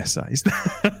infamous, Vanessa? Is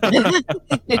that...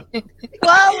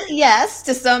 Well, yes,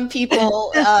 to some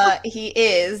people he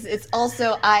is. It's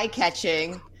also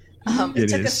eye-catching. It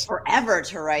took us forever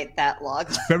to write that log.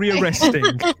 It's very arresting.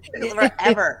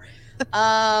 Forever.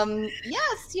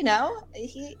 Yes,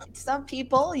 some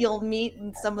people you'll meet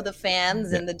some of the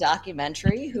fans in the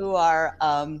documentary who are,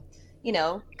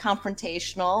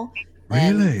 confrontational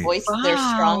and voice their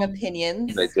strong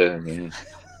opinions. They do, yeah.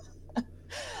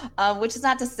 Which is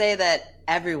not to say that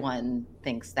everyone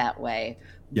thinks that way,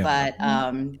 but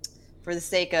for the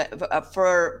sake of,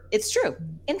 it's true,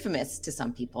 infamous to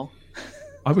some people.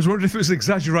 I was wondering if it was an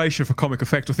exaggeration for comic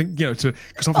effect. I think, because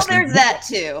obviously... there's that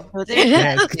too.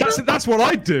 Yeah, that's what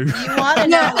I do. You want to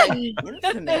know,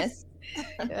 infamous.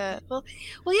 Well,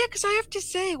 because I have to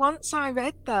say, once I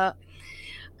read that,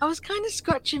 I was kind of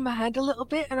scratching my head a little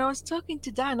bit, and I was talking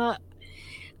to Dan. I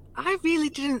really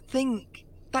didn't think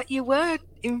that you were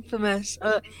infamous.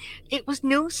 It was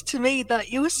news to me that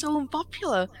you were so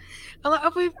unpopular.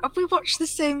 Have we watched the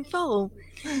same film?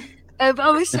 I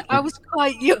was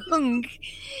quite young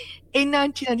in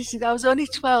 1996. I was only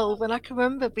 12, and I can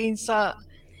remember being sat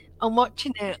and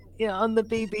watching it, on the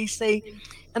BBC,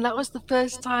 and that was the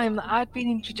first time that I'd been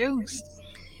introduced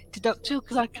to Doctor Who,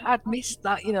 because I'd missed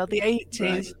that, the 80s.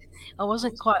 Right. I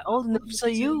wasn't quite old enough, so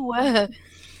you were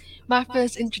my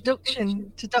first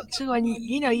introduction to Doctor Who, and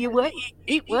you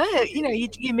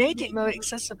made it more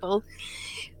accessible,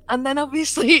 and then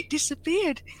obviously it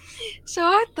disappeared. So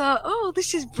I thought, oh,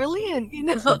 this is brilliant, and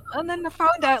then I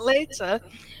found out later,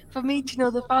 for me to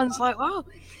know the fans, like, wow,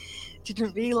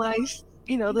 didn't realise,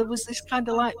 there was this kind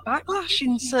of like backlash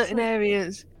in certain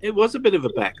areas. It was a bit of a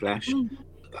backlash.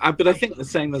 But I think the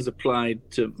same has applied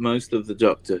to most of the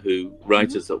Doctor Who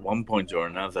writers at one point or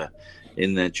another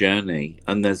in their journey.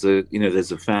 And there's a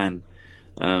fan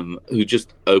who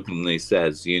just openly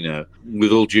says,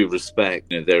 with all due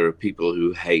respect, there are people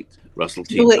who hate Russell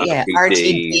T.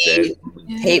 RTD,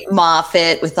 hate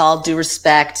Moffat, with all due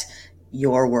respect,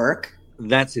 your work.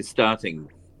 That's his starting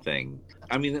thing.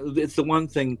 I mean, it's the one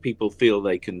thing people feel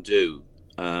they can do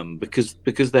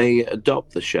because they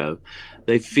adopt the show.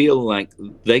 They feel like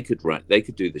they could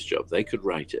do this job. They could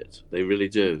write it. They really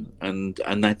do. And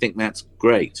I think that's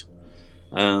great.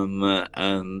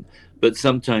 But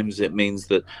sometimes it means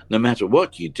that no matter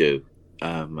what you do,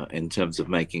 in terms of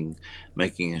making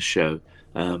a show,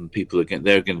 there are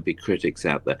going to be critics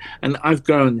out there. And I've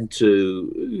got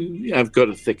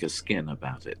a thicker skin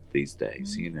about it these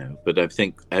days, But I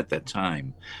think at that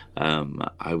time,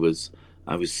 I was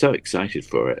so excited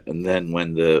for it. And then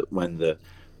when the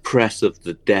press of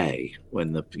the day,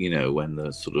 when the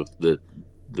sort of the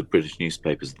British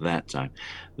newspapers at that time,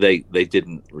 they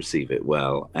didn't receive it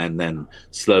well, and then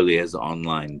slowly as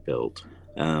online built,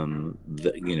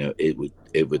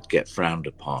 it would get frowned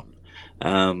upon.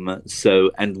 And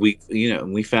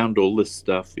we found all this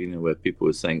stuff, where people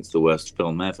were saying it's the worst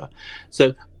film ever.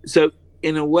 So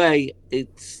in a way,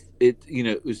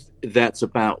 that's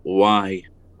about why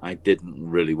I didn't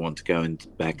really want to go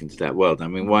back into that world. I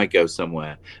mean, why go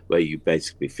somewhere where you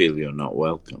basically feel you're not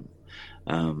welcome?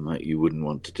 You wouldn't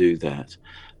want to do that.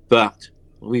 But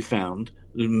we found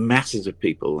masses of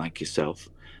people like yourself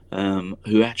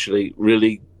who actually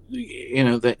really,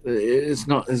 that it's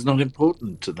not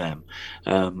important to them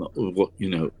what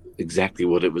exactly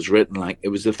what it was written like. It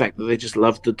was the fact that they just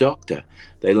loved the Doctor.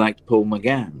 They liked Paul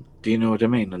McGann. Do you know what I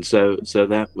mean? And so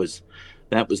that was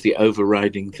the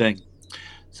overriding thing.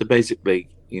 So basically,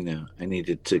 I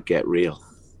needed to get real.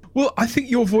 Well, I think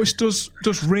your voice does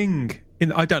ring.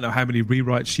 I don't know how many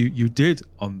rewrites you did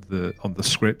on the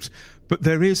script, but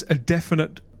there is a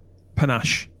definite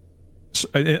panache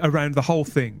around the whole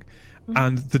thing,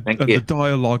 and the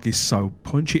dialogue is so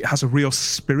punchy. It has a real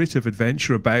spirit of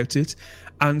adventure about it,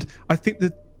 and I think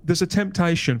that there's a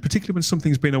temptation, particularly when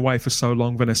something's been away for so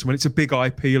long, Vanessa, when it's a big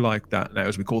IP like that now,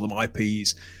 as we call them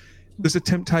IPs, there's a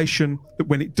temptation that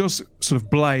when it does sort of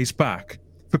blaze back,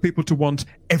 for people to want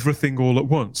everything all at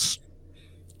once.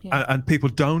 Yeah. And people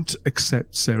don't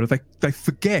accept, Sarah. They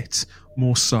forget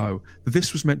more so that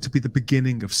this was meant to be the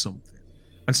beginning of something.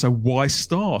 And so why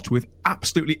start with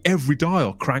absolutely every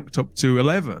dial cranked up to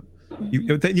 11?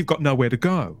 Then you've got nowhere to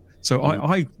go. So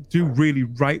I do really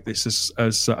rate this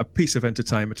as a piece of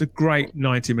entertainment, a great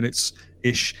 90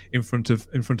 minutes-ish in front of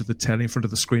the telly, in front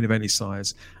of the screen of any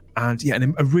size. And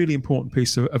a really important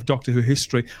piece of Doctor Who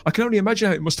history. I can only imagine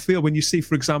how it must feel when you see,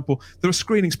 for example, there are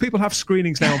screenings. People have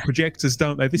screenings now on projectors,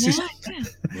 don't they? This is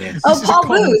Paul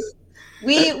Booth.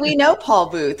 We know Paul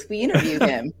Booth. We interviewed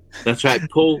him. That's right,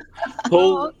 Paul.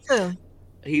 Awesome.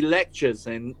 He lectures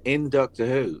in Doctor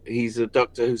Who. He's a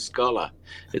Doctor Who scholar.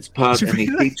 It's part, and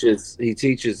really? he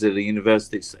teaches at a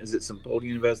university. Is it St. Paul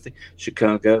University,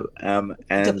 Chicago? And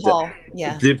DePaul,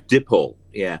 yeah. DePaul,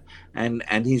 yeah.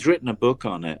 And he's written a book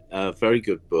on it, a very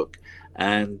good book.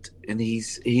 And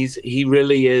he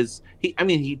really is.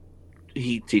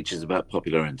 He teaches about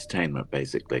popular entertainment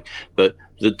basically, but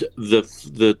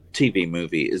the TV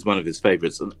movie is one of his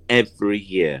favorites, and every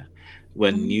year,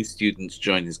 when new students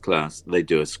join his class, they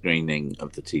do a screening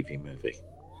of the TV movie.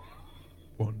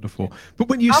 Wonderful. But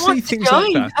when you see things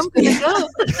like that... I'm going to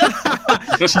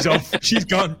go. She's off. She's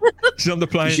gone. She's on the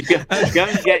plane. You should go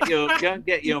and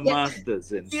get your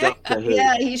masters in Doctor Who.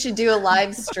 Yeah, he should do a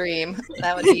live stream.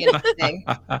 That would be interesting.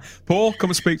 Paul,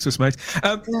 come and speak to us, mate.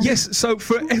 Yes, so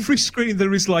for every screen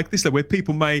there is like this, where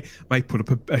people may put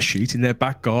up a sheet in their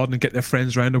back garden and get their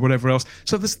friends around or whatever else.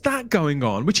 So there's that going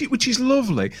on, which is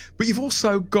lovely. But you've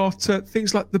also got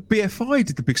things like the BFI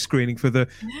did the big screening for the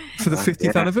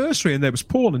 50th anniversary, and there was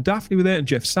Paul and Daphne were there, and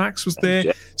Jeff Sachs was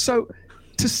there. So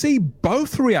to see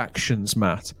both reactions,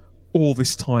 Matt, all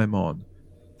this time on,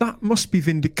 that must be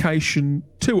vindication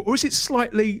too. Or is it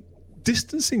slightly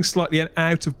distancing, slightly an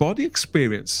out-of-body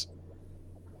experience?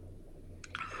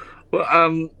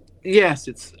 Well, yes,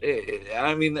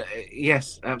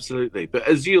 yes, absolutely. But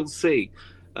as you'll see,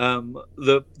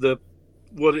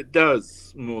 what it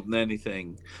does more than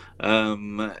anything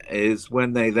is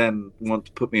when they then want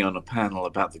to put me on a panel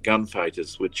about the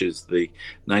Gunfighters, which is the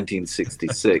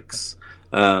 1966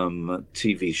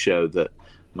 TV show that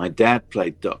my dad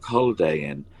played Doc Holliday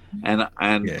in,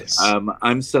 and yes.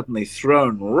 I'm suddenly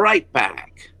thrown right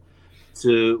back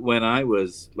to when I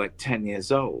was like 10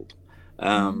 years old.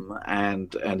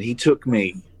 and he took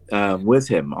me with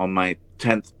him on my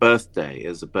 10th birthday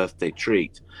as a birthday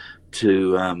treat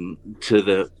to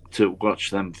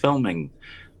watch them filming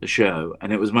the show,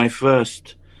 and it was my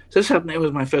first. So it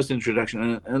was my first introduction,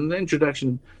 and an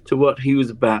introduction to what he was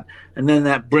about, and then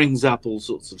that brings up all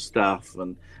sorts of stuff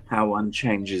and how one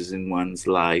changes in one's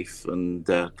life, and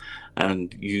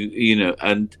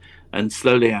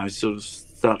slowly I sort of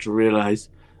start to realize,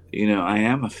 I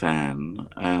am a fan,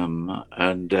 and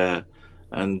that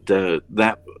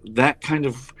kind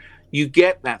of, you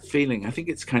get that feeling. I think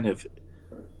it's kind of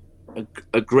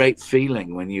a great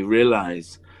feeling when you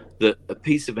realize that a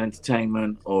piece of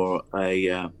entertainment or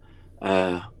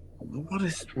what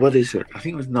is it? I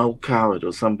think it was Noel Coward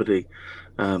or somebody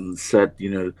said,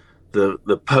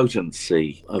 the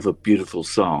potency of a beautiful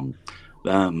song,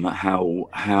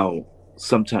 how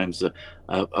sometimes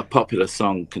a popular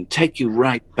song can take you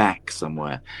right back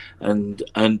somewhere and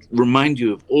remind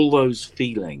you of all those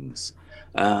feelings,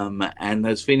 and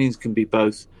those feelings can be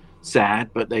both sad,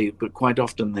 but quite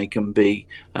often they can be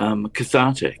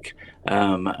cathartic,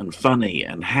 and funny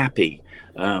and happy,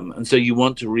 and so you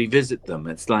want to revisit them.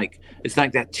 It's like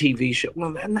that TV show.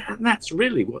 Well, and that's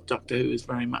really what Doctor Who is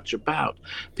very much about.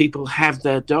 People have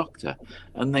their doctor,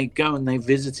 and they go and they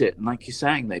visit it, and like you're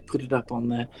saying, they put it up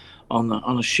on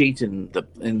a sheet in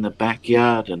the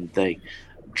backyard, and they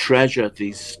treasure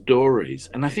these stories.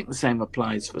 And I think the same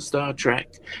applies for Star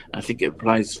Trek. I think it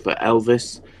applies for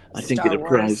Elvis. I think it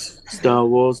applies Star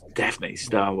Wars, definitely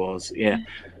Star Wars, yeah.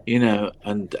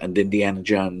 And Indiana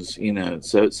Jones,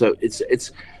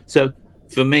 So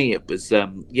for me it was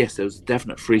yes, there was a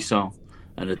definite frisson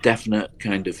and a definite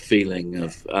kind of feeling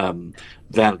of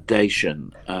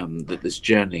validation that this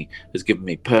journey has given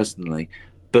me personally.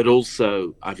 But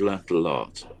also I've learned a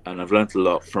lot, and I've learned a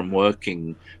lot from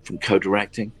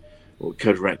co-directing. Or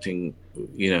co-directing,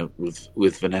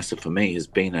 with Vanessa for me has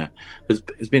been a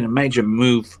major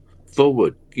move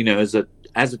forward. As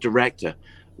a director,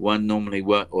 one normally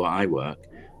I work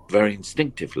very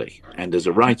instinctively, and as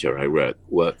a writer, I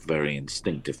work very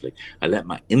instinctively. I let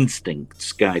my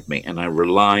instincts guide me, and I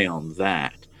rely on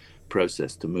that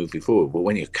process to move you forward. But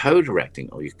when you're co-directing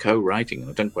or you're co-writing, and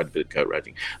I've done quite a bit of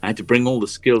co-writing, I had to bring all the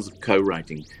skills of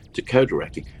co-writing to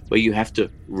co-directing, where you have to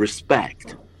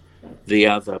respect the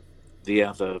other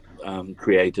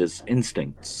creator's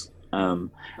instincts,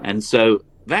 and so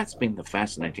that's been the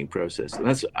fascinating process, and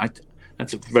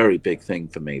that's a very big thing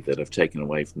for me that I've taken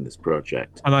away from this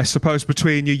project. And I suppose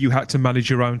between you had to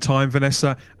manage your own time,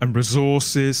 Vanessa, and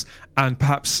resources, and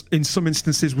perhaps in some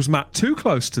instances was Matt too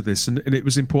close to this, and it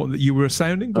was important that you were a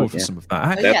sounding board for some of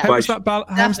that. How was that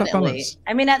balance?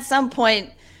 I mean, at some point,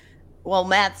 well,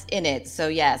 Matt's in it, so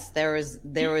yes, there was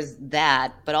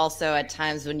that, but also at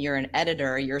times when you're an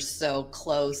editor, you're so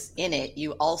close in it,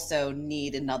 you also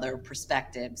need another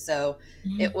perspective. So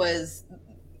it was,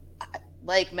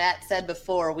 like Matt said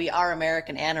before, we are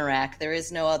American Anorak. There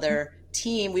is no other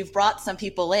team. We've brought some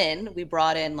people in. We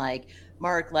brought in like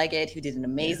Mark Leggett, who did an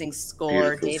amazing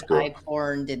score. Dave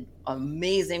Eichhorn did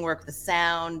amazing work with the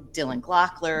sound. Dylan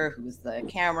Glockler, who was the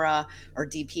camera or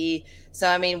DP. So,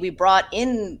 I mean, we brought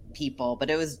in people, but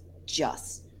it was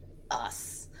just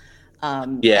us.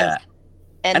 And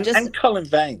Colin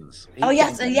Baines.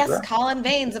 Yes, Colin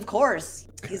Baines, of course.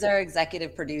 He's our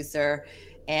executive producer,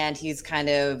 and he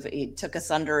took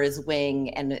us under his wing,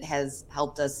 and it has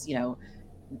helped us,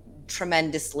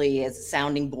 tremendously as a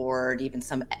sounding board, even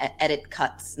some edit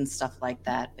cuts and stuff like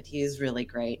that. But he's really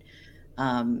great.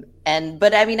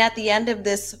 But I mean, at the end of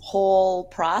this whole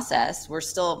process,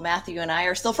 Matthew and I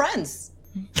are still friends.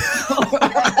 That's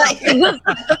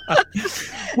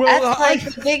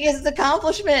the biggest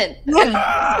accomplishment.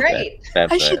 Great.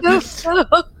 I should hope so.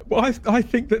 Well, I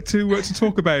think that to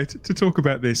talk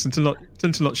about this and to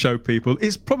not show people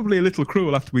is probably a little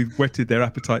cruel after we've whetted their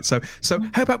appetite. So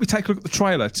how about we take a look at the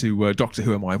trailer to Doctor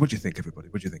Who Am I? What do you think, everybody?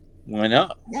 What do you think? Why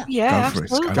not? Yeah, go for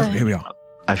absolutely. it. Here we are.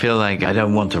 I feel like I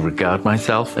don't want to regard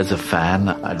myself as a fan.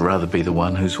 I'd rather be the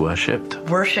one who's worshipped.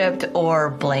 Worshipped or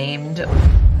blamed?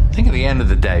 I think at the end of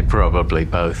the day, probably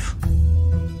both.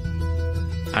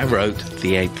 I wrote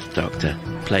The Eighth Doctor,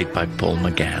 played by Paul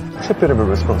McGann. It's a bit of a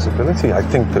responsibility, I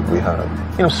think, that we have.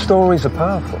 Stories are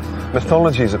powerful.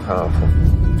 Mythologies are powerful.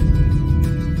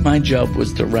 My job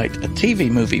was to write a TV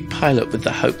movie pilot with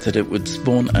the hope that it would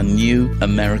spawn a new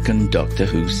American Doctor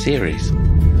Who series.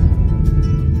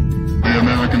 The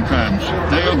American fans,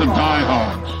 they are the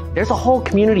diehards. There's a whole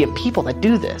community of people that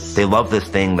do this. They love this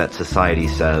thing that society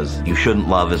says you shouldn't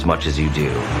love as much as you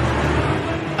do.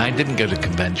 I didn't go to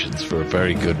conventions for a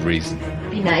very good reason.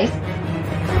 Be nice.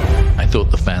 I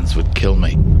thought the fans would kill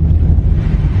me.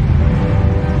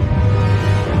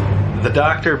 The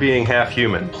Doctor being half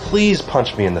human. Please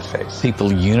punch me in the face.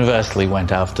 People universally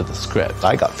went after the script.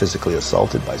 I got physically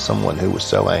assaulted by someone who was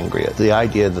so angry at the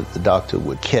idea that the Doctor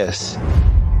would kiss.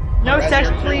 No sex,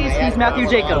 please. He's Matthew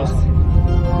Jacobs.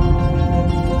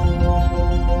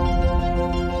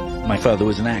 My father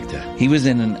was an actor. He was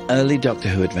in an early Doctor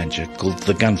Who adventure called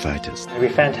The Gunfighters. It'd be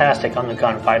fantastic on The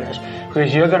Gunfighters,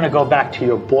 because you're going to go back to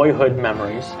your boyhood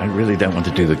memories. I really don't want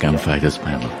to do The Gunfighters,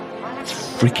 man. It's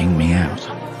freaking me out.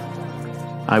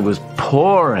 I was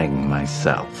pouring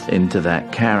myself into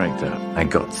that character. I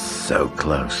got so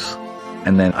close.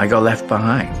 And then I got left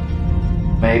behind.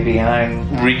 Maybe I'm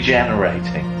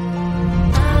regenerating.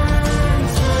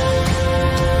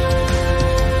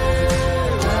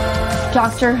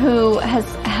 Doctor Who has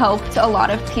helped a lot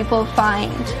of people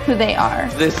find who they are.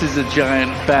 This is a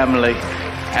giant family,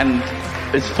 and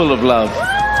it's full of love.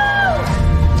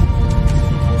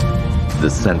 The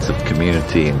sense of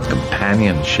community and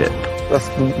companionship. That's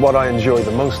what I enjoy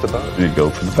the most about it. You go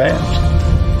for the fans.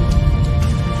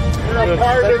 You're a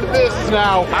part of this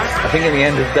now. I think at the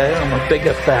end of the day, I'm a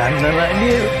bigger fan than I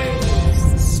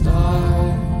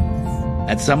knew.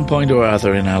 At some point or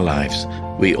other in our lives,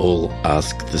 we all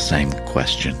ask the same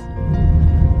question.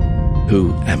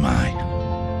 Who am I?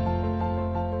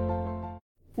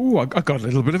 Ooh, I got a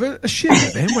little bit of a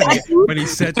shiver then when he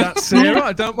said that, Sarah.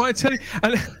 I don't mind telling you.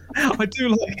 And I do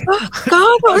like... Oh,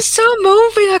 God, that was so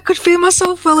moving. I could feel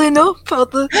myself welling up for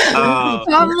the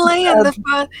family and the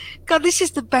fan. God, this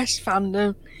is the best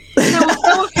fandom.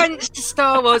 No offense to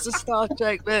Star Wars or Star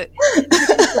Trek, but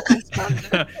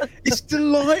it's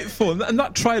delightful, and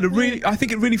that trailer really, I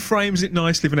think it really frames it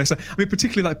nicely, Vanessa. I mean,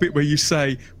 particularly that bit where you're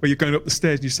going up the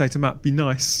stairs and you say to Matt, "Be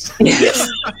nice." Yes.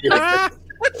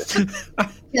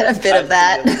 Get a bit of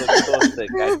that.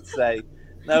 I'd say,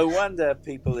 no wonder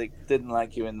people didn't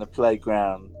like you in the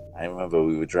playground. I remember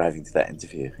we were driving to that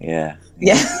interview. Yeah.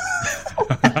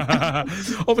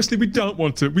 Obviously, we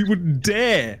wouldn't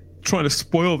dare trying to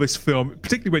spoil this film,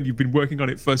 particularly when you've been working on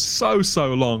it for so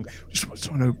long. Just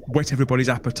trying to whet everybody's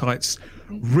appetites.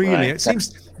 Really, right. It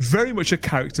seems very much a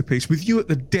character piece with you at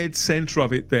the dead centre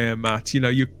of it there, Matt. You know,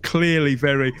 you're clearly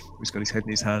very... He's got his head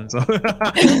in his hands.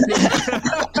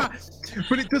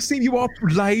 But it does seem you are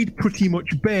laid pretty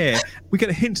much bare. We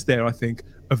get a hint there, I think,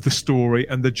 of the story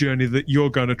and the journey that you're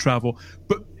going to travel.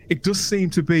 But it does seem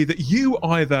to be that you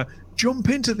either jump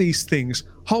into these things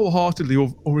wholeheartedly,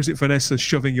 or is it Vanessa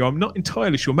shoving you? I'm not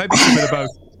entirely sure. Maybe it's a bit about...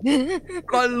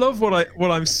 But I love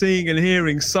what I'm seeing and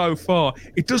hearing so far.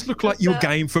 It does look like you're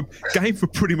game for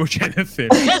pretty much anything.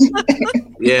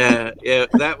 Yeah.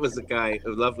 That was a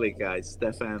lovely guy,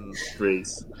 Stefan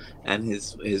Fries, and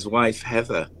his wife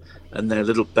Heather, and their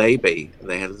little baby.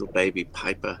 They had a little baby,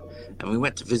 Piper, and we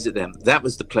went to visit them. That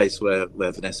was the place where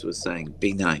Vanessa was saying,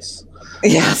 "Be nice."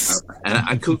 Yes. And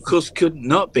I of course could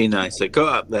not be nice. I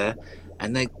got up there,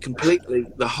 and they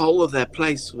the whole of their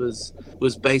place was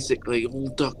basically all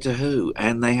Doctor Who,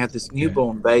 and they had this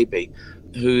newborn baby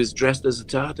who's dressed as a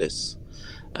TARDIS.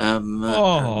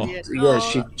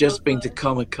 She'd just been to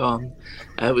Comic-Con.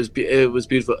 It was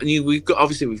beautiful, and we've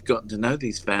gotten to know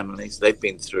these families. They've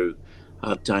been through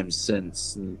hard times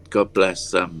since, and God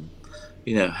bless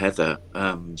Heather.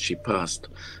 She passed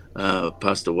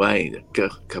away a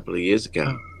couple of years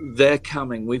ago. They're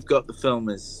coming. We've got the film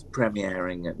is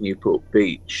premiering at Newport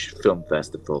Beach Film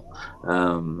Festival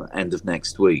end of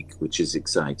next week, which is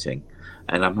exciting.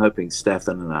 And I'm hoping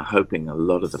Stefan and I'm hoping a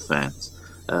lot of the fans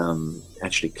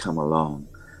actually come along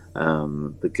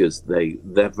because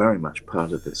they're very much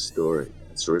part of this story.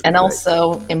 It's really and great.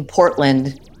 Also in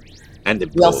Portland.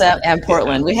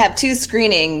 Portland. We have 2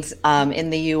 screenings in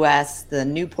the U.S. The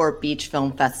Newport Beach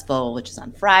Film Festival, which is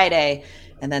on Friday,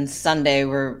 and then Sunday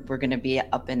we're going to be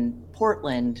up in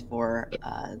Portland for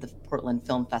the Portland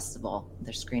Film Festival.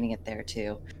 They're screening it there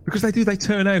too. Because they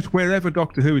turn out wherever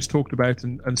Doctor Who is talked about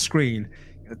and screened.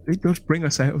 It does bring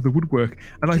us out of the woodwork.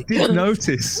 And I did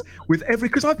notice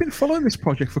because I've been following this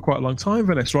project for quite a long time,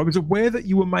 Vanessa. I was aware that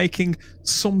you were making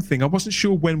something. I wasn't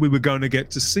sure when we were going to get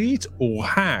to see it or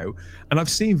how. And I've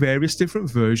seen various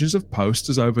different versions of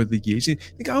posters over the years. You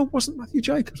think, wasn't Matthew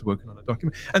Jacobs working on a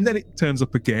document? And then it turns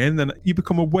up again. Then you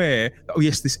become aware that,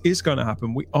 yes, this is going to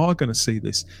happen. We are going to see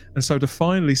this. And so to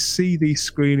finally see these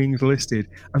screenings listed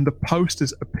and the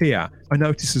posters appear, I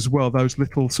notice as well those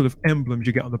little sort of emblems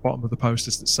you get on the bottom of the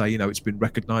posters that say, it's been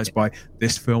recognised by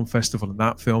this film festival and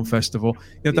that film festival.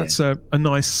 That's a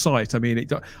nice sight. I mean,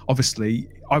 obviously,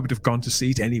 I would have gone to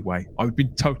see it anyway. I would have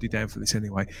been totally down for this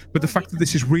anyway. But the fact that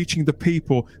this is reaching the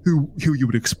people who you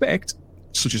would expect,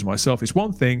 such as myself, is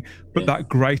one thing, but that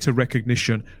greater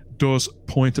recognition does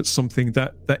point at something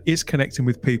that is connecting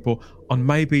with people on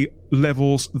maybe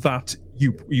levels that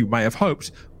you may have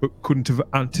hoped but couldn't have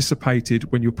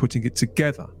anticipated when you're putting it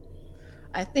together.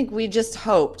 I think we just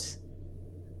hoped.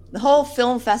 The whole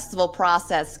film festival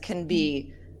process can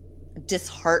be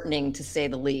disheartening, to say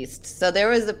the least. So there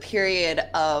was a period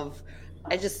of,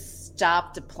 I just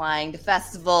stopped applying to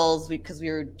festivals because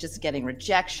we were just getting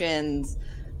rejections.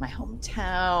 My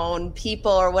hometown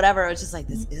people or whatever, it was just like,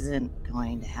 this isn't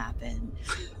going to happen.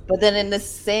 But then in the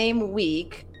same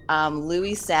week,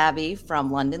 Louis Savvy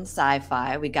from London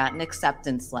Sci-Fi, we got an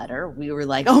acceptance letter. We were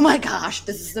like, oh my gosh,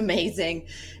 this is amazing.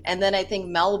 And then I think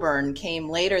Melbourne came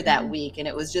later that week, and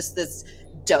it was just this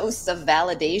dose of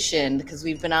validation because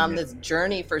we've been on this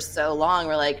journey for so long.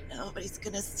 We're like, nobody's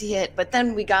gonna see it. But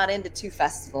then we got into 2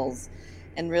 festivals,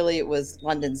 and really it was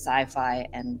London Sci-Fi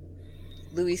and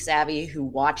Louis Savvy, who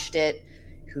watched it,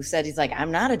 who said, he's like,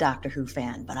 I'm not a Doctor Who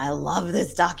fan, but I love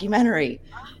this documentary,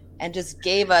 and just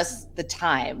gave us the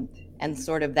time. And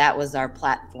sort of that was our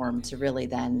platform to really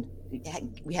then,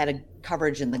 we had a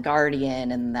coverage in The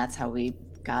Guardian, and that's how we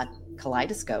got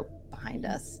Kaleidoscope behind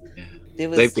us.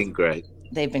 They've been great.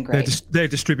 They've been great. They're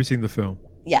distributing the film.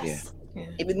 Yes. Yeah.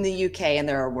 In the UK, and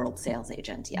they're a world sales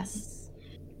agent, yes.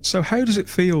 So how does it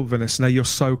feel, Vanessa, now you're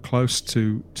so close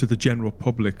to the general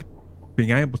public,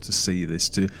 being able to see this,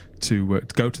 to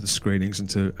go to the screenings and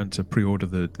to pre-order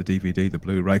the DVD, the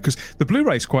Blu-ray? Because the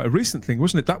Blu-ray is quite a recent thing,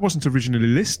 wasn't it? That wasn't originally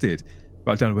listed.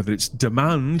 But I don't know whether it's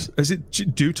demand. Is it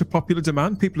due to popular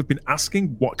demand? People have been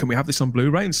asking, what, can we have this on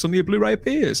Blu-ray? And suddenly a Blu-ray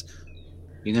appears.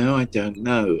 You know, I don't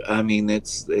know. I mean, I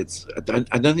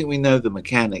don't think we know the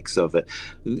mechanics of it.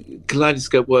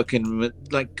 Kaleidoscope work in,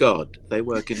 like God, they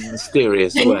work in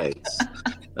mysterious ways.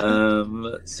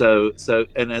 So,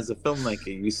 and as a filmmaker,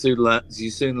 you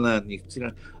soon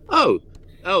learn,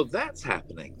 oh, that's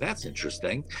happening. That's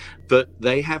interesting. But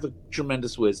they have a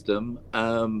tremendous wisdom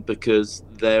because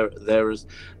they're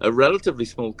a relatively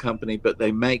small company, but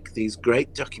they make these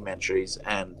great documentaries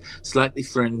and slightly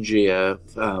fringier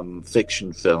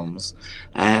fiction films.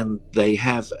 And they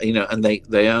have, and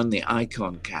they own the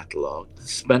Icon catalog.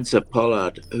 Spencer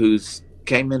Pollard, who's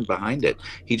came in behind it,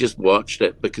 he just watched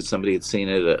it because somebody had seen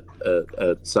it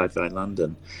at Sci-Fi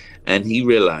London. And he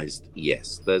realized,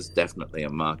 yes, there's definitely a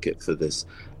market for this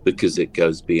because it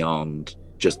goes beyond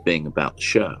just being about the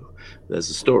show.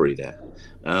 There's a story there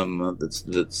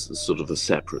that's sort of a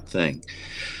separate thing.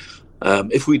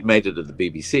 If we'd made it at the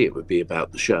BBC, it would be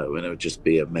about the show, and it would just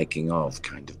be a making of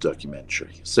kind of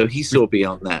documentary. So he saw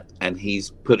beyond that, and he's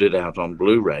put it out on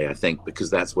Blu-ray, I think, because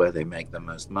that's where they make the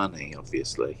most money,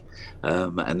 obviously,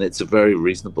 and it's a very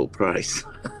reasonable price.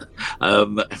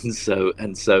 And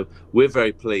so we're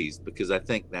very pleased, because I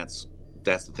think that's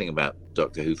the thing about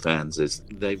Doctor Who fans, is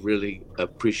they really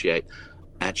appreciate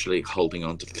actually holding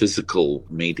on to physical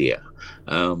media,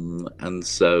 and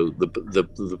so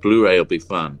the Blu-ray will be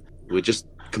fun. We're just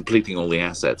completing all the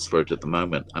assets for it at the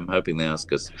moment. I'm hoping they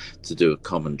ask us to do a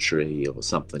commentary or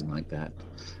something like that.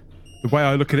 The way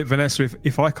I look at it, Vanessa,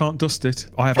 if I can't dust it,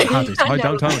 I haven't had it. I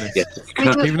don't own it.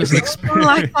 Yeah. Even as an experience.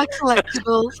 Like my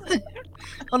collectibles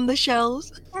on the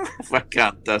shelves. If I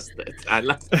can't dust it. I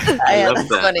love that.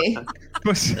 Funny.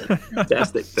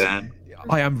 Fantastic, Dan.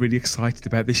 I am really excited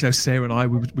about this. Sarah and I,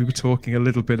 we were talking a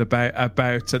little bit about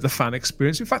the fan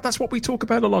experience. In fact, that's what we talk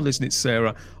about a lot, isn't it,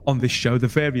 Sarah, on this show? The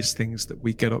various things that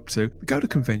we get up to. We go to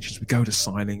conventions, we go to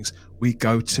signings, we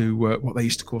go to what they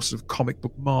used to call sort of comic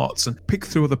book marts and pick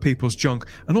through other people's junk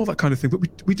and all that kind of thing. But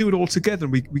we do it all together,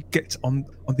 and we get on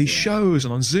these shows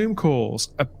and on Zoom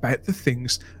calls about the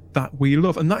things that we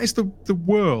love. And that is the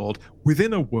world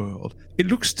within a world. It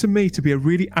looks to me to be a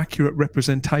really accurate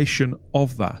representation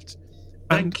of that.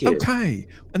 Thank you. Okay,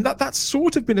 and that's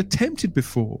sort of been attempted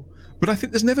before, but I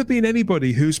think there's never been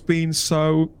anybody who's been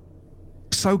so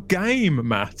game,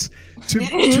 Matt,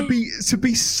 to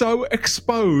be so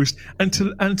exposed and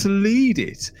to lead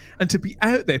it and to be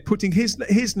out there putting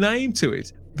his name to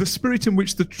it. The spirit in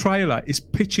which the trailer is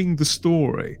pitching the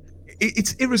story,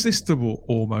 it's irresistible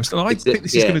almost, and I think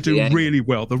this is going to do really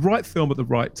well. The right film at the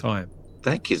right time.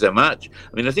 Thank you so much.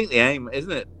 I mean, I think the aim,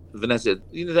 isn't it, Vanessa,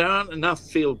 there aren't enough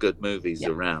feel-good movies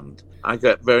around. I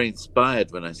get very inspired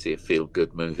when I see a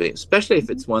feel-good movie, especially if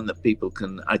it's one that people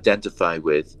can identify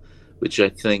with, which I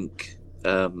think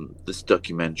this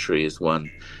documentary is one.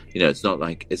 It's not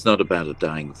about a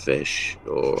dying fish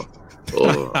or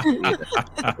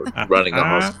running a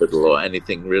hospital or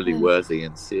anything really worthy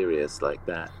and serious like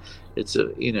that. It's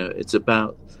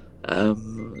about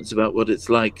what it's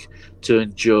like to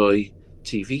enjoy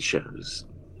TV shows.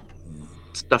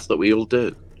 Stuff that we all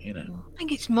do, I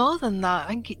think it's more than that. I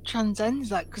think it transcends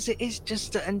that, because it is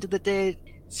just, at the end of the day,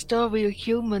 story of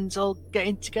humans all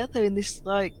getting together in this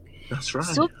like That's right.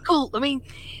 subcult. I mean,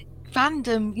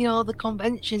 fandom, the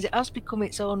conventions, it has become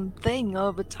its own thing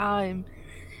over time.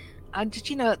 And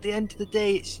just, at the end of the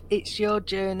day, it's your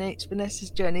journey, it's Vanessa's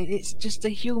journey. It's just a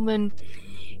human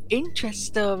interest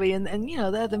story, and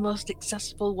they're the most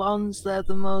accessible ones, they're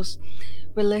the most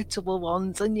relatable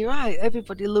ones. And you're right,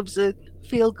 everybody loves a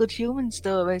feel-good human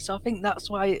story. So I think that's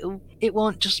why it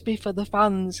won't just be for the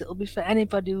fans, it'll be for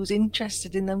anybody who's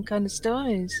interested in them kind of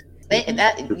stories.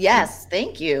 Yes,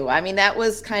 thank you. I mean, that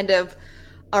was kind of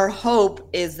our hope,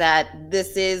 is that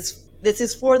this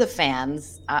is for the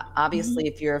fans. Obviously,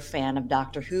 if you're a fan of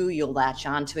Doctor Who, you'll latch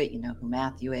onto it. You know who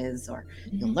Matthew is, or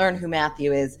you'll learn who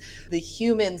Matthew is. The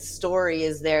human story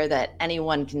is there that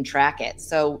anyone can track it.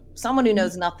 So someone who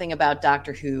knows nothing about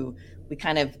Doctor Who, we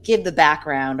kind of give the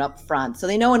background up front so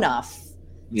they know enough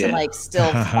to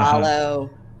still follow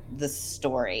the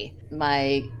story.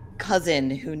 My cousin,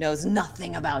 who knows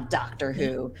nothing about Doctor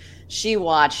Who, she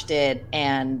watched it,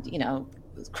 and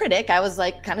critic, I was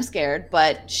like kind of scared,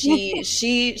 but she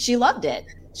loved it.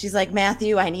 She's like,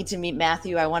 Matthew, I need to meet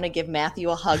Matthew. I want to give Matthew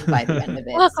a hug by the end of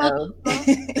it. So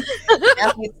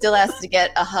Matthew still has to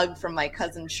get a hug from my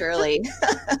cousin Shirley.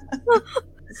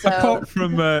 Apart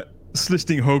from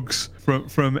soliciting hugs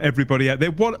from everybody out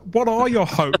there, what are your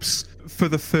hopes for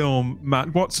the film,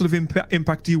 Matt? What sort of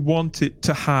impact do you want it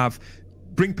to have?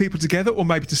 Bring people together, or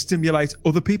maybe to stimulate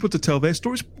other people to tell their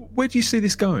stories? Where do you see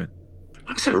this going?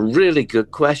 That's a really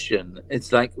good question.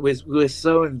 It's like we're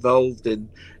so involved in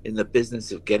the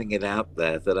business of getting it out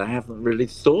there that I haven't really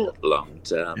thought long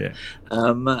term. Yeah.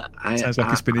 Sounds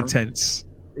like it's been intense.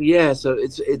 Yeah, so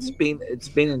it's been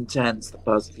intense the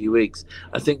past few weeks.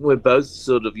 I think we're both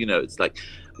sort of, it's like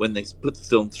when they put the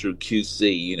film through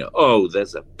QC, oh,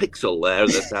 there's a pixel there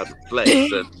that's out of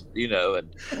place, and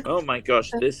and oh my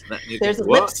gosh, this and that. And there's a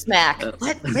lip smack. What?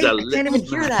 Wait, I can't even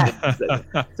hear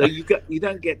that. So you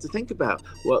don't get to think about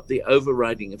what the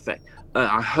overriding effect.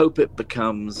 I hope it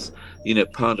becomes,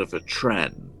 part of a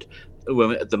trend.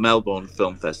 When at the Melbourne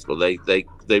Film Festival,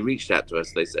 they reached out to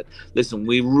us. They said, "Listen,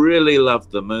 we really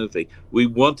loved the movie. We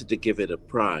wanted to give it a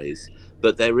prize,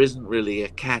 but there isn't really a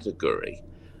category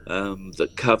that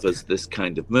covers this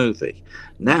kind of movie.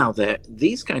 Now,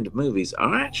 these kind of movies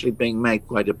are actually being made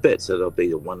quite a bit. So there'll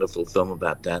be a wonderful film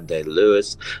about Dan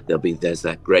Day-Lewis. There's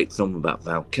that great film about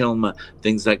Val Kilmer,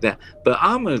 things like that. But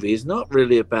our movie is not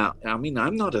really about. I mean,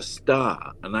 I'm not a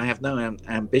star, and I have no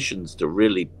ambitions to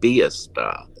really be a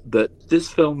star. But this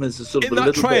film is a sort of a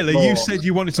little bit more. In that trailer, you said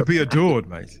you wanted to be adored,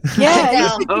 mate.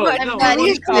 Yeah, I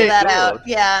need to call that out.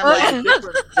 Yeah,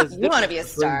 you want to be a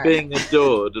star. Being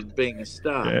adored and being a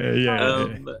star. Yeah.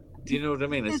 Do you know what I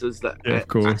mean? It's like, yeah, of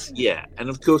course. And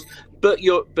of course, but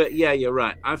you're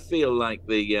right. I feel like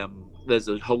there's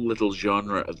a whole little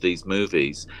genre of these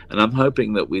movies, and I'm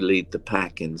hoping that we lead the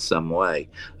pack in some way,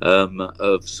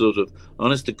 of sort of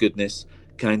honest to goodness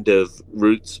kind of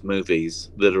roots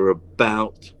movies that are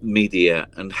about media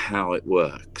and how it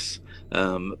works,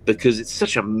 because it's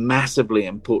such a massively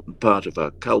important part of our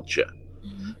culture,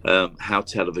 how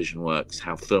television works,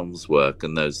 how films work,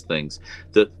 and those things.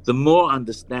 That the more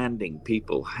understanding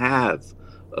people have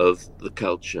of the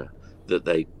culture that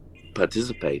they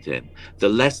participate in, the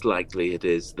less likely it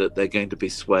is that they're going to be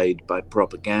swayed by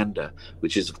propaganda,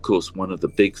 which is of course one of the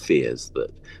big fears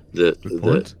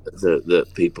that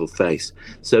people face.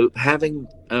 So having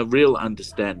a real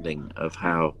understanding of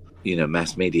how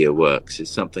mass media works is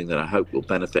something that I hope will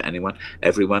benefit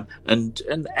everyone,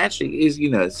 and actually is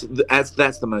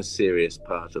that's the most serious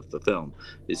part of the film,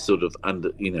 is sort of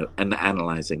and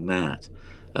analyzing that.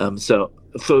 So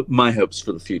for my hopes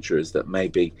for the future is that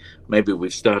maybe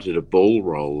we've started a ball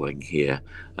rolling here,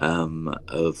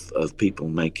 of people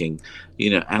making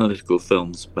analytical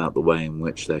films about the way in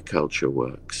which their culture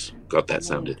works. God, that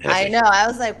sounded heavy. I know. I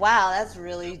was like, wow, that's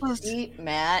really deep,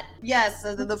 Matt. Yes.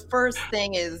 So the first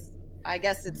thing is, I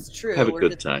guess it's true. Have a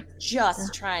good time.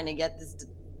 Just trying to get this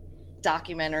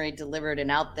documentary delivered and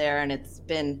out there, and it's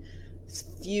been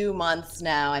few months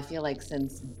now, I feel like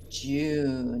since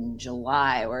June,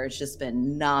 July, where it's just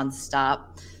been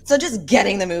nonstop. So just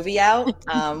getting the movie out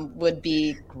would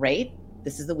be great.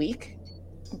 This is the week.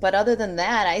 But other than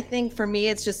that, I think for me,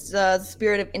 it's just the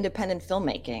spirit of independent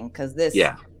filmmaking, because this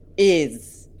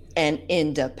is an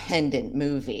independent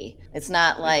movie. It's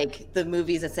not like the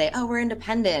movies that say, oh, we're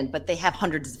independent, but they have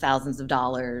hundreds of thousands of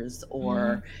dollars,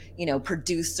 or,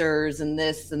 producers and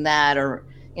this and that, or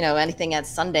anything at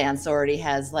Sundance already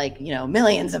has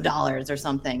millions of dollars or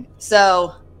something.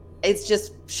 So it's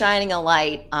just shining a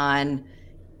light on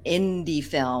indie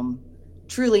film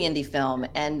truly indie film,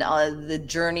 and the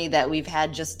journey that we've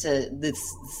had just to this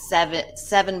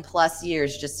 7+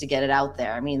 years just to get it out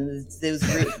there. I mean, it was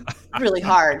really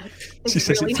hard. She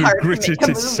says really it gritted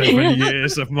 7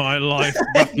 years of my life,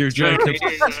 Matthew Jacobs.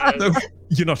 No,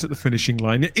 you're not at the finishing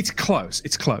line. It's close.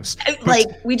 It's close. Like,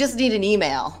 we just need an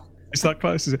email. It's that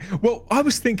close, is it? Well, I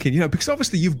was thinking, because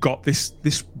obviously you've got this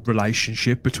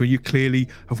relationship between you. Clearly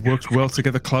have worked well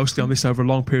together closely on this over a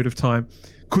long period of time.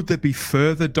 Could there be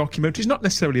further documentaries, not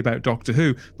necessarily about Doctor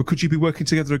Who, but could you be working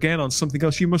together again on something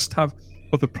else? You must have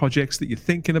other projects that you're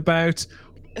thinking about.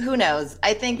 Who knows?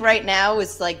 I think right now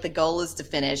it's like the goal is to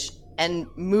finish and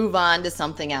move on to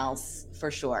something else for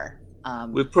sure.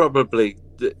 We probably,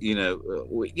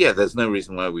 there's no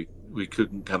reason why we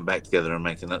couldn't come back together and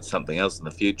make something else in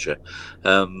the future.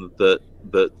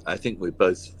 But I think we're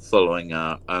both following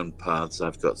our own paths.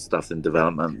 I've got stuff in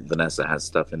development. Vanessa has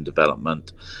stuff in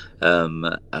development. And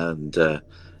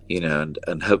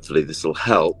hopefully this will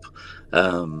help,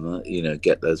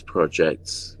 get those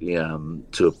projects,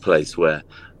 to a place where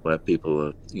people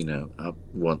are,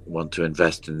 want to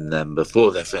invest in them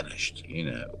before they're finished,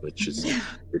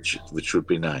 which would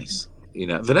be nice.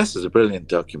 Vanessa's a brilliant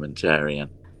documentarian,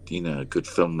 a good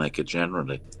filmmaker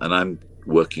generally, and I'm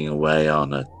working away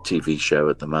on a TV show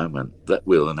at the moment that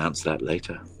we'll announce that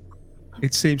later.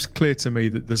 It seems clear to me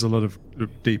that there's a lot of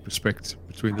deep respect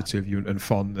between the two of you and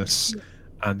fondness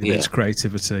and immense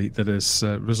creativity that has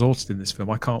resulted in this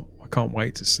film. I can't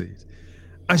wait to see it.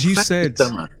 As you said, so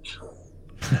much.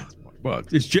 Well,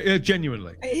 it's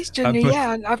genuinely. It is genuine,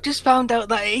 and I've just found out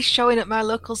that it is showing at my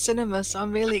local cinema, so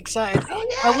I'm really excited.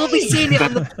 I will be seeing it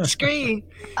on the screen.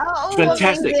 Oh,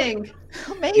 fantastic!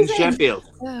 Amazing! In Sheffield.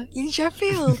 Yeah, in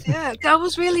Sheffield. Yeah, I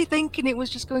was really thinking it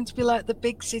was just going to be like the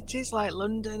big cities, like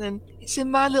London, and it's in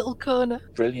my little corner.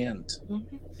 Brilliant.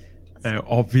 Mm-hmm. Now,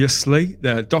 obviously,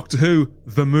 Doctor Who,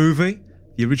 the movie.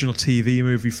 The original TV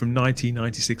movie from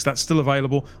 1996. That's still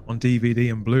available on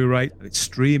DVD and Blu-ray. And it's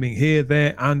streaming here,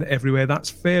 there, and everywhere. That's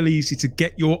fairly easy to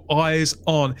get your eyes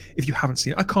on if you haven't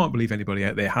seen it. I can't believe anybody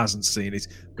out there hasn't seen it,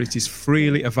 but it is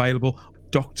freely available.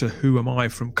 Doctor Who Am I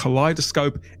from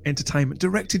Kaleidoscope Entertainment,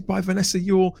 directed by Vanessa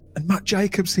Ewell, and Matt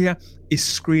Jacobs here, is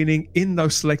screening in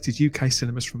those selected UK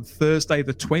cinemas from Thursday,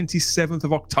 the 27th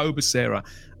of October, Sarah,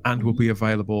 and will be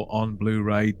available on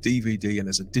Blu-ray, DVD, and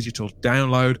as a digital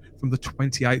download from the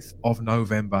 28th of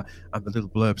November. And the little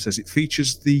blurb says it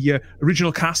features the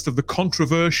original cast of the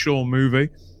controversial movie,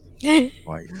 made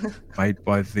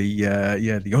by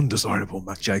the undesirable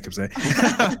Matt Jacobs there,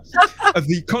 of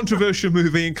the controversial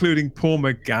movie, including Paul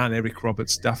McGann, Eric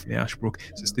Roberts, Daphne Ashbrook.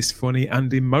 Says this funny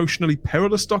and emotionally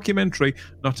perilous documentary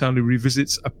not only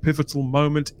revisits a pivotal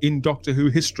moment in Doctor Who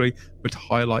history, but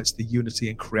highlights the unity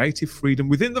and creative freedom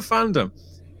within the fandom,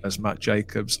 as Matt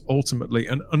Jacobs ultimately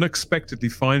and unexpectedly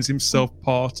finds himself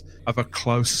part of a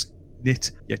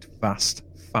close-knit yet vast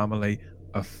family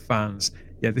of fans.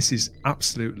 Yeah, this is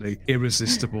absolutely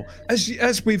irresistible.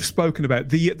 As we've spoken about,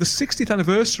 the 60th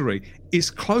anniversary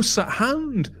is close at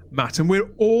hand, Matt, and we're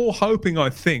all hoping, I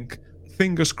think,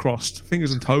 fingers crossed,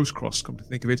 fingers and toes crossed, come to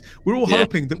think of it, we're all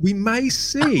hoping that we may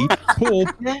see Paul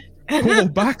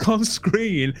back on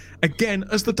screen again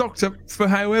as the Doctor for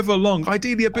however long,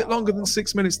 ideally a bit longer than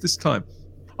 6 minutes this time.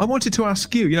 I wanted to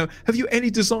ask you, have you any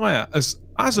desire as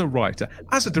a writer,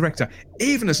 as a director,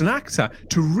 even as an actor,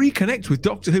 to reconnect with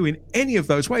Doctor Who in any of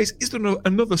those ways? Is there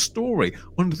another story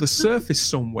under the surface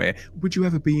somewhere? Would you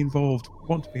ever want to be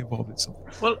involved in something?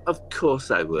 Well, of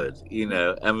course I would,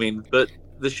 but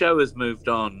the show has moved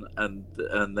on, and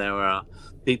there are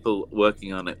people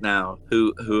working on it now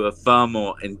who are far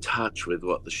more in touch with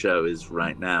what the show is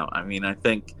right now. I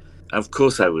think, of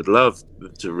course, I would love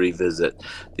to revisit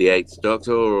the Eighth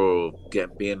Doctor or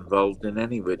be involved in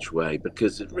any which way,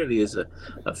 because it really is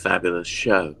a fabulous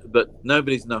show. But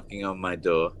nobody's knocking on my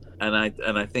door, and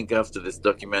I think after this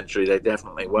documentary they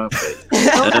definitely won't be.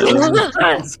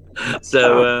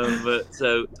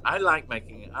 So I like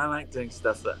doing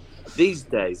stuff that. These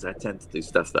days, I tend to do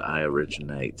stuff that I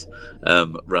originate,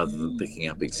 rather than picking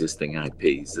up existing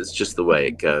IPs. It's just the way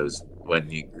it goes.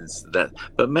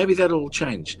 But maybe that'll all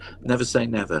change. Never say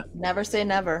never. Never say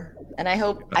never. And I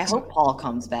hope Paul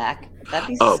comes back. That'd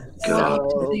be so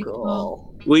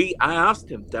cool. I asked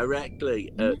him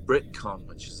directly at BritCon,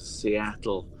 which is a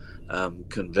Seattle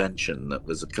convention that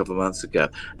was a couple of months ago,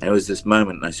 and it was this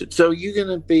moment. And I said, "So are you going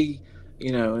to be,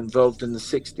 involved in the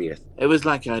 60th?" It was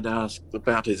like I'd asked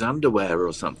about his underwear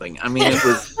or something.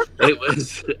 It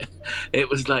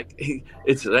was like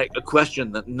it's like a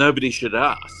question that nobody should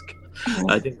ask.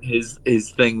 I think his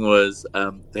thing was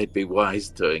they'd be wise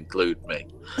to include me.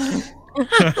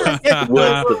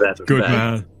 Good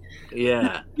man.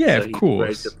 Yeah. Yeah, so of he's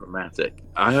course. Very diplomatic.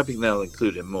 I'm hoping they'll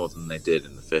include him more than they did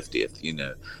in the 50th,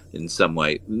 in some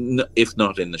way, if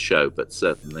not in the show, but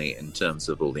certainly in terms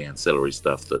of all the ancillary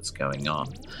stuff that's going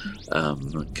on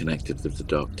connected with the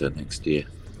Doctor next year.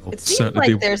 It seems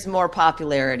like there's more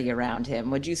popularity around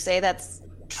him. Would you say that's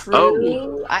true?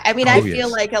 Oh. I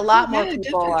feel like a lot more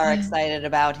people are excited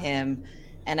about him.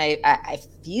 And I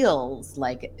feels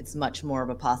like it's much more of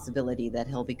a possibility that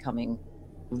he'll be coming.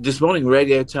 This morning,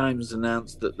 Radio Times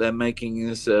announced that they're making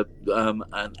this an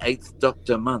 8th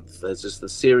Doctor month. There's just a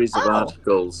series of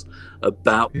articles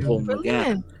about Paul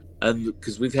McGann. And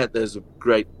because there's a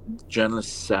great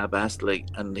journalist, Sab Astley,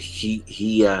 and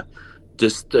he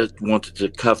just wanted to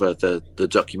cover the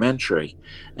documentary.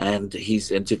 And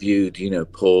he's interviewed,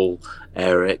 Paul,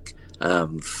 Eric,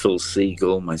 Phil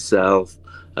Siegel, myself,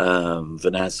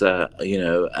 Vanessa,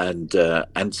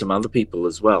 and some other people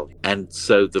as well. And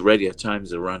so the Radio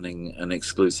Times are running an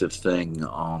exclusive thing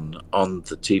on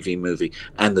the TV movie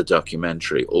and the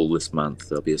documentary all this month.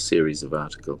 There'll be a series of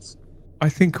articles. I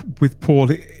think with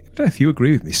Paul, I don't know if you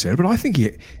agree with me, Sarah, but I think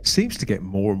he seems to get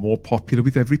more and more popular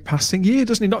with every passing year,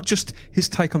 doesn't he? Not just his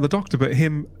take on the Doctor, but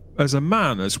him as a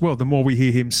man as well. The more we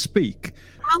hear him speak.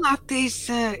 Well,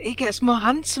 he gets more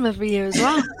handsome every year as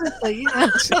well.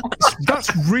 So, That's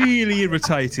really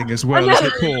irritating as well, isn't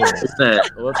it, Paul? Isn't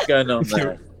it? What's going on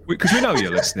there? Because we know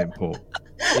you're listening, Paul.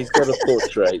 He's got a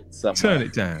portrait somewhere. Turn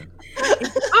it down.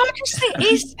 I just think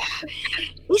he's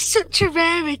such a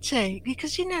rarity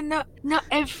because not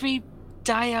every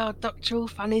diehard Doctor Who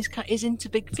fan is into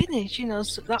Big Finish.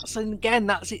 So that's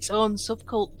its own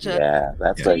subculture. Yeah,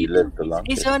 that's where you live the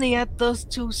longest. He's only had those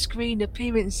 2 screen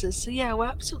appearances, so yeah, we're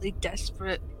absolutely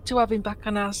desperate to have him back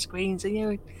on our screens.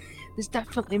 And there's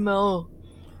definitely more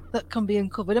that can be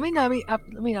uncovered.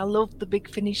 I love the Big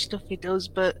Finish stuff he does,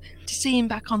 but to see him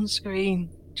back on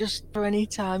screen just for any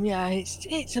time, yeah,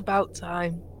 it's about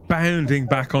time. Bounding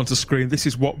back onto screen, this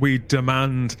is what we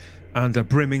demand, and are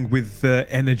brimming with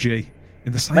energy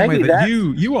in the same way that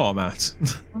you are, Matt.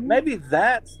 Maybe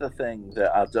that's the thing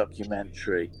that our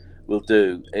documentary will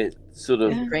do. It sort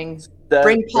of bring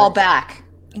Paul back.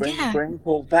 Bring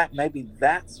Paul back. Maybe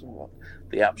that's what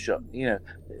the upshot.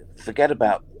 Forget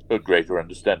about a greater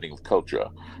understanding of culture.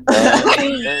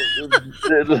 Maybe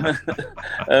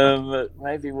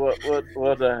what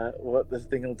the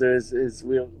thing will do is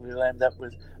we'll end up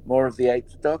with more of the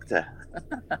 8th Doctor.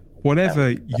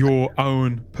 Whatever your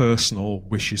own personal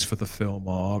wishes for the film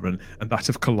are, and that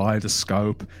of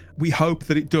Kaleidoscope, we hope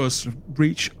that it does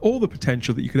reach all the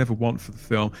potential that you could ever want for the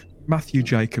film. Matthew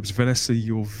Jacobs, Vanessa,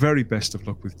 your very best of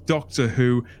luck with Doctor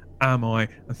Who Am I?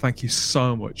 And thank you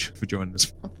so much for joining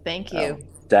us. Thank you.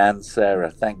 Dan,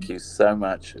 Sarah, thank you so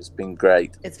much. It's been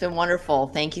great. It's been wonderful.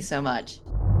 Thank you so much.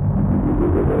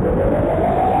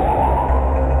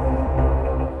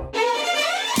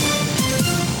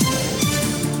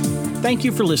 Thank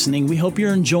you for listening. We hope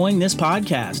you're enjoying this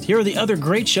podcast. Here are the other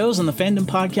great shows on the Fandom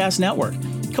Podcast Network.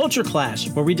 Culture Clash,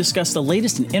 where we discuss the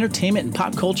latest in entertainment and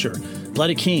pop culture.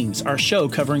 Blooded Kings, our show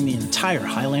covering the entire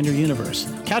Highlander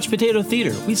universe. Couch Potato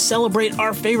Theater, we celebrate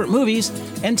our favorite movies.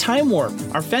 And Time Warp,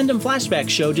 our fandom flashback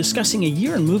show discussing a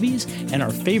year in movies and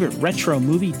our favorite retro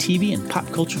movie, TV, and pop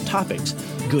culture topics.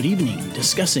 Good Evening,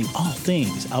 discussing all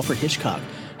things Alfred Hitchcock.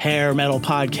 Hair Metal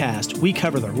Podcast, we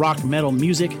cover the rock metal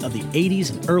music of the 80s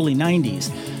and early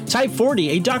 90s. Type 40,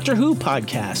 a Doctor Who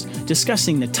podcast,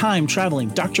 discussing the time-traveling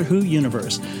Doctor Who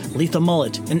universe. Lethal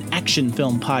Mullet, an action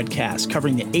film podcast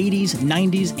covering the 80s,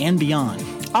 90s, and beyond.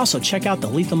 Also, check out the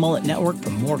Lethal Mullet Network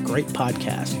for more great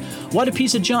podcasts. What a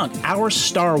Piece of Junk, our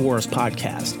Star Wars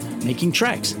podcast. Making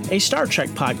Treks, a Star Trek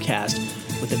podcast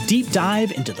with a deep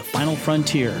dive into the final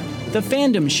frontier. The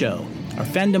Fandom Show, our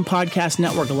Fandom Podcast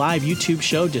Network live YouTube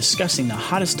show discussing the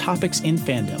hottest topics in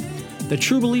fandom. The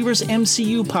True Believers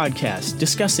MCU podcast,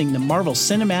 discussing the Marvel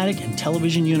Cinematic and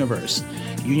Television Universe.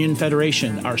 Union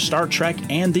Federation, our Star Trek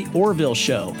and the Orville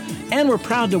Show. And we're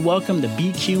proud to welcome the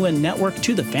BQN Network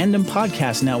to the Fandom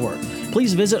Podcast Network.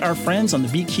 Please visit our friends on the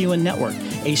BQN Network,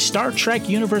 a Star Trek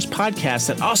Universe podcast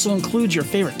that also includes your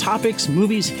favorite topics,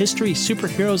 movies, history,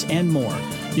 superheroes, and more.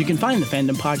 You can find the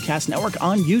Fandom Podcast Network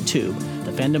on YouTube.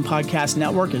 The Fandom Podcast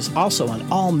Network is also on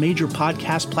all major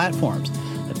podcast platforms.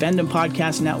 The Fandom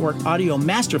Podcast Network audio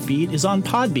master feed is on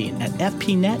Podbean at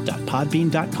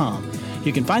fpnet.podbean.com.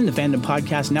 You can find the Fandom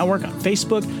Podcast Network on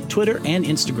Facebook, Twitter, and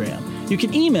Instagram. You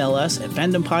can email us at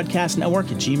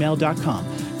fandompodcastnetwork@gmail.com.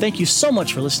 Thank you so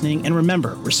much for listening, and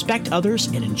remember, respect others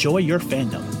and enjoy your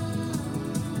fandom.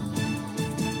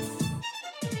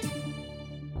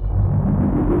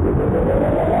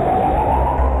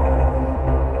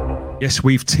 Yes,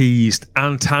 we've teased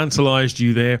and tantalised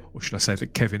you there, or should I say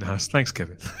that Kevin has. Thanks,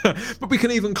 Kevin. But we can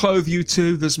even clothe you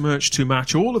too. There's merch to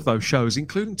match all of those shows,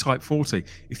 including Type 40.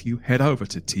 If you head over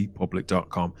to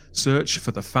tpublic.com, search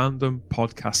for the Fandom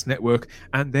Podcast Network,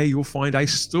 and there you'll find a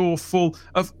store full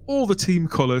of all the team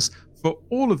colours for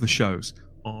all of the shows,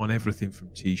 on everything from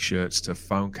T-shirts to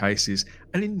phone cases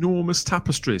and enormous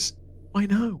tapestries. I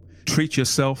know. Treat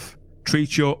yourself,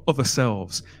 treat your other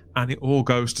selves, and it all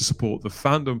goes to support the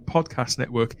Fandom Podcast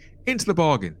Network into the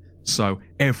bargain, so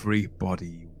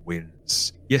everybody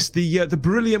wins. Yes, the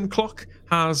Beryllium clock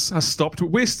has stopped,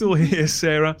 but we're still here,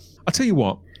 Sarah. I tell you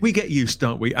what, we get used,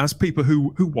 don't we, as people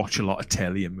who watch a lot of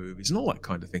telly and movies and all that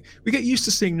kind of thing. We get used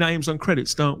to seeing names on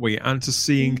credits, don't we, and to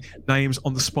seeing names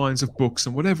on the spines of books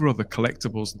and whatever other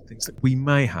collectibles and things that we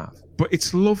may have. But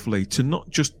it's lovely to not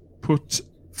just put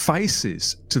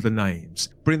faces to the names,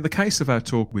 but in the case of our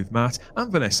talk with Matt and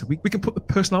Vanessa, we can put the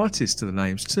personalities to the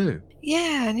names too.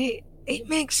 Yeah, and it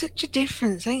makes such a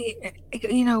difference.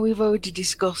 You know, we've already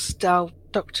discussed how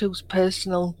Doctor Who's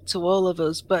personal to all of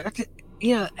us, but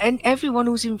you know, and everyone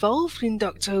who's involved in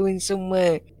Doctor Who in some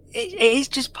way, it is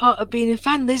just part of being a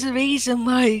fan. There's a reason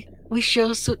why we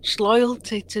show such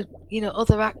loyalty to, you know,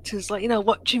 other actors, like, you know,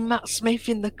 watching Matt Smith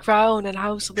in The Crown and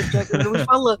House of the Dragon, and we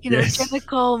follow, you know, yes. Jenna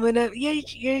Coleman.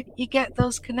 You get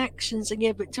those connections, and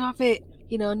yeah, but to have it,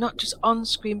 you know, not just on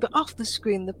screen but off the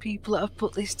screen, the people that have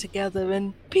put this together,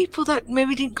 and people that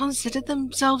maybe didn't consider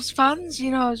themselves fans,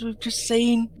 you know, as we've just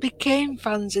seen, became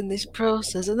fans in this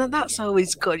process, and that's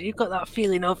always good. You've got that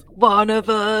feeling of one of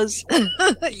us,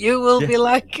 you will be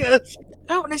like us.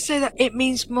 I don't want to say that it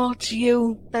means more to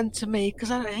you than to me,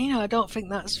 because I don't think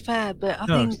that's fair. But I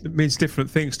think it means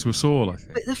different things to us all. I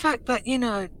think. But the fact that, you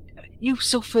know, you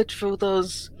suffered through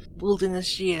those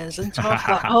wilderness years, and to have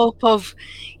that hope of,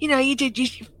 you know, you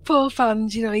poor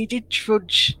fans, you know, you did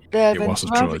trudge there. It was a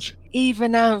trudge.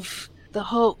 Even have the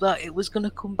hope that it was going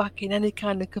to come back in any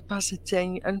kind of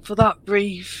capacity, and for that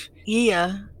brief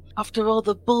year, after all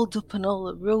the build-up and all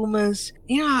the rumours,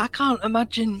 you know, I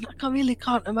really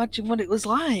can't imagine what it was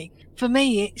like. For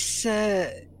me, it's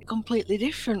completely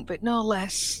different, but no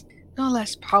less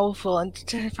powerful. And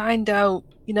to find out,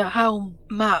 you know, how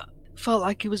Matt felt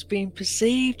like he was being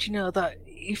perceived, you know, that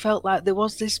he felt like there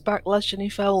was this backlash and he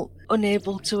felt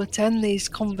unable to attend these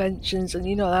conventions, and,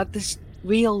 you know, had this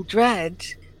real dread.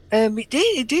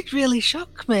 It did really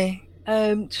shock me.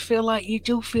 To feel like you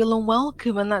do feel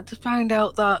unwelcome, and that to find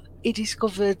out that he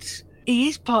discovered he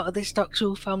is part of this Doctor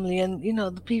Who family, and, you know,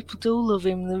 the people do love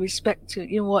him, they respect,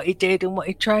 you know, what he did and what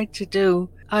he tried to do.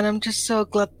 And I'm just so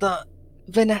glad that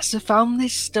Vanessa found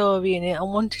this story in it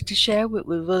and wanted to share it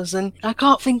with us. And I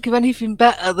can't think of anything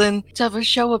better than to have a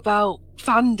show about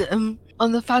fandom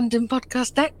on the Fandom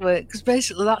Podcast Network, because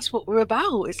basically that's what we're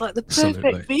about. It's like the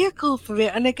perfect vehicle for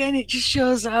it. And again, it just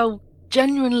shows how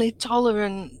genuinely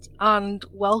tolerant and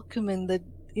welcoming the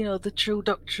true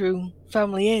Doctor Who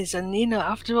family is. And, you know,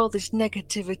 after all this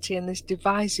negativity and this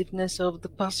divisiveness over the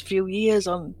past few years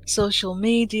on social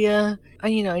media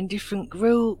and, you know, in different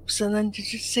groups, and then to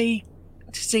just see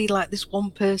like this one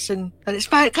person, and it's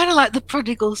kind of like the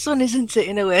prodigal son, isn't it,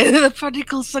 in a way? The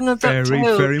prodigal son of Doctor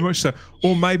Who. Very much so.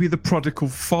 Or maybe the prodigal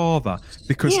father,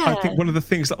 because I think one of the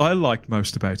things that I liked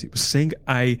most about it was seeing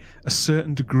a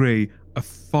certain degree of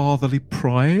fatherly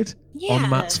pride on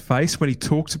Matt's face when he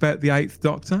talked about the Eighth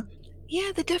Doctor.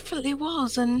 Yeah, there definitely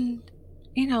was. And,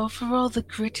 you know, for all the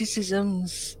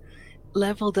criticisms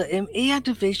levelled at him, he had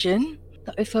a vision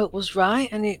that I felt was right,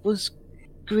 and it was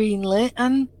greenlit.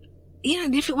 And, you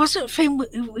know, if it wasn't for him,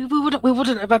 we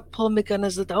wouldn't have had Paul McGann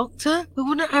as the Doctor. We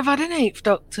wouldn't have had an Eighth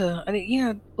Doctor. And, you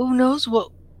know, who knows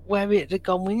where it had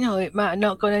gone. We know it might have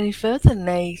not gone any further than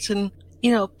 8. And,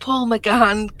 you know, Paul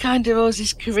McGann kind of owes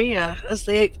his career as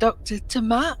the Eighth Doctor to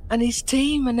Matt and his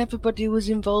team and everybody who was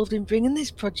involved in bringing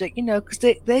this project, you know, because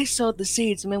they sowed the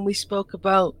seeds. I mean, we spoke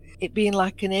about it being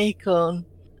like an acorn.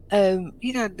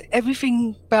 You know,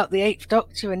 everything about the Eighth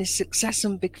Doctor and his success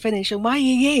and big finish, and why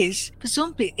he is, for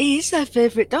some people, he is their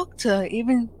favourite Doctor,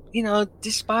 even, you know,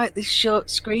 despite this short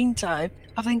screen time.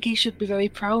 I think he should be very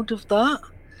proud of that.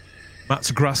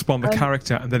 Matt's grasp on the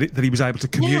character, and that he was able to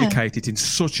communicate it in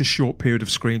such a short period of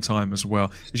screen time as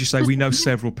well. As you say, we know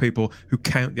several people who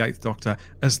count the Eighth Doctor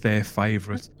as their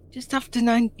favourite. Just after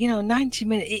 90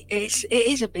 minutes, it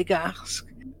is a big ask.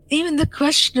 Even the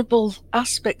questionable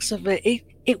aspects of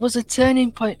it was a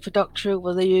turning point for Doctor Who,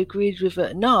 whether you agreed with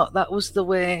it or not. That was the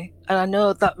way, and I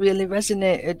know that really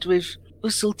resonated with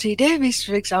Russell T Davies,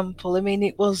 for example. I mean,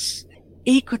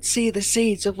 he could see the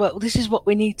seeds of, well, this is what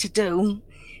we need to do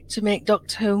to make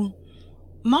Doctor Who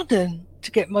modern,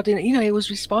 to get modern. You know, he was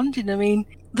responding. I mean,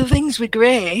 the things with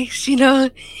Grace, you know,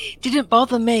 didn't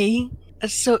bother me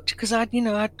as such because I'd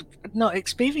not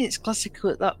experienced classical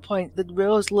at that point. The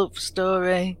Rose love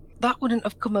story, that wouldn't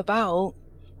have come about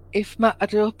if Matt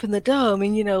had opened the door. I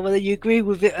mean, you know, whether you agree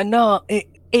with it or not,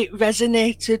 it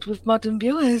resonated with modern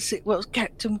viewers. It was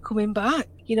kept them coming back.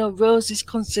 You know, Rose is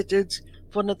considered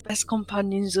one of the best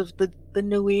companions of the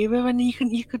new era, and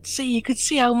you could see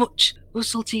how much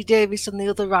Russell T Davies and the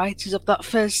other writers of that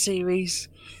first series,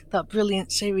 that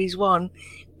brilliant series 1,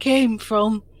 came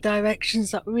from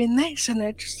directions that were in this. And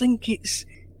I just think it's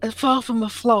far from a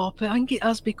flop. I think it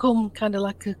has become kind of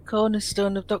like a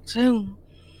cornerstone of Doctor Who,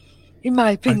 in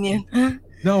my opinion.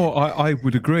 I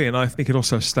would agree, and I think it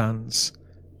also stands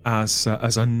as a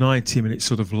 90-minute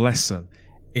sort of lesson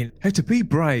in how to be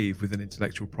brave with an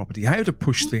intellectual property, how to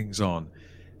push things on,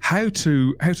 how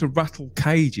to rattle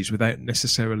cages without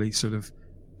necessarily sort of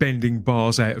bending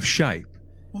bars out of shape.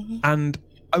 And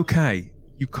okay,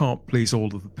 you can't please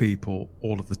all of the people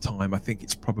all of the time. I think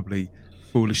it's probably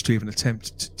foolish to even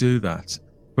attempt to do that.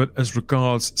 But as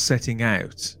regards setting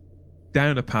out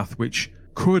down a path which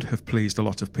could have pleased a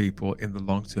lot of people in the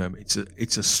long term,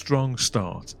 it's a strong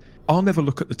start. I'll never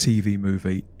look at the TV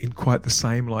movie in quite the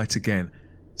same light again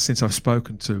since I've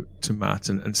spoken to Matt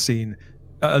and seen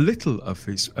a little of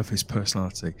his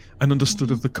personality and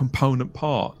understood of the component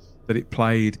part that it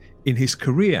played in his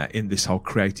career in this whole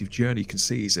creative journey. You can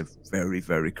see he's a very,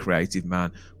 very creative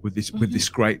man with this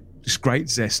great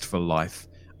zest for life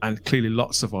and clearly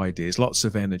lots of ideas, lots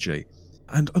of energy.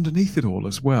 And underneath it all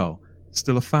as well,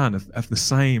 still a fan of the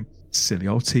same silly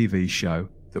old TV show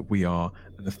that we are,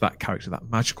 and of that character, that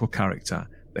magical character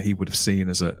that he would have seen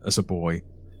as a boy,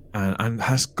 and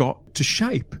has got to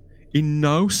shape in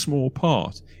no small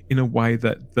part in a way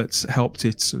that's helped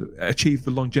it achieve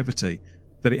the longevity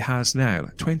that it has now,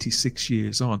 26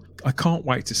 years on. I can't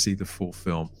wait to see the full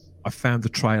film. I found the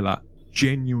trailer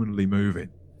genuinely moving.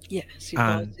 Yes,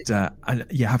 and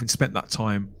having spent that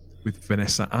time with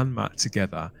Vanessa and Matt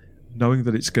together, knowing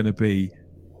that it's going to be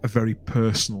a very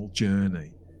personal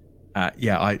journey.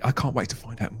 I can't wait to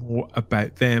find out more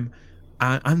about them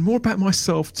and more about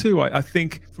myself too. I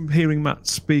think from hearing Matt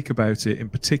speak about it in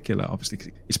particular,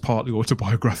 obviously it's partly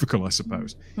autobiographical, I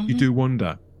suppose. You do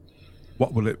wonder,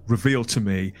 what will it reveal to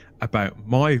me about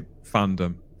my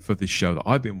fandom for this show that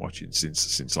I've been watching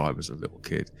since I was a little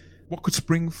kid? What could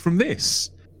spring from this?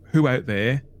 Who out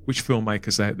there, which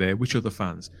filmmakers out there, which other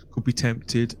fans could be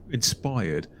tempted,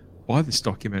 inspired by this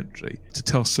documentary to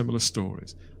tell similar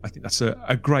stories? I think that's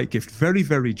a great gift, very,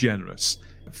 very generous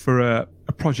for a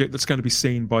project that's going to be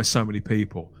seen by so many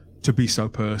people, to be so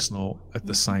personal at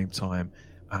the same time.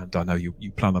 And I know you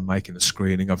plan on making a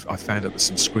screening. I found out there's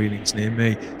some screenings near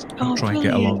me, so I'm going to try and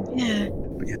get along. Yeah.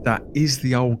 But yeah, that is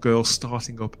the old girl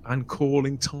starting up and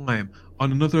calling time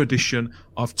on another edition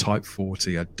of Type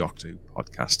 40, a Doctor Who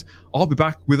podcast. I'll be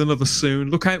back with another soon.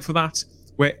 Look out for that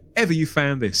wherever you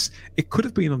found this. It could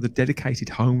have been on the dedicated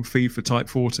home feed for Type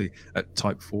 40 at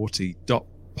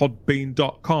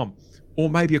type40.podbean.com, or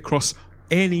maybe across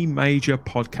any major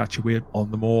podcatcher. We're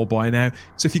on them all by now.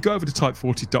 So if you go over to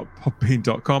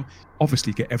type40.podbean.com,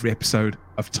 obviously you get every episode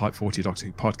of Type 40 Doctor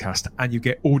Who podcast, and you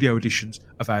get audio editions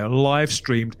of our live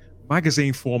streamed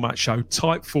magazine format show,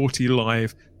 Type 40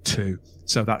 Live 2.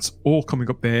 So that's all coming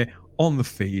up there on the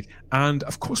feed. And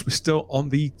of course, we're still on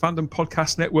the Fandom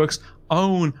Podcast Network's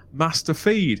own master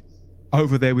feed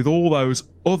over there with all those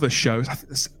other shows. I think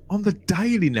that's on the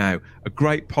daily now, a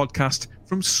great podcast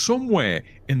from somewhere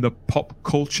in the pop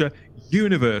culture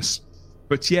universe.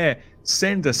 But yeah,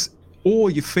 send us all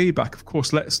your feedback. Of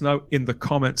course, let us know in the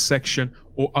comments section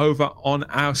or over on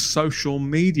our social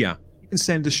media. You can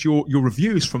send us your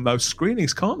reviews from those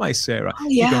screenings, can't they, Sarah? Oh,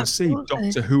 yeah, you're going to see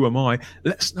Doctor Who Am I.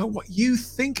 Let us know what you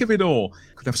think of it all.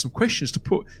 Could have some questions to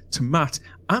put to Matt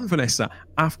and Vanessa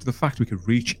after the fact. We could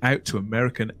reach out to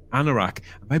American Anorak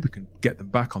and maybe we can get them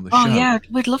back on the show. Oh yeah,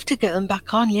 we'd love to get them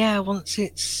back on. Yeah, once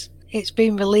it's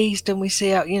been released and we see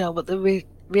how, what the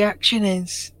reaction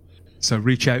is. So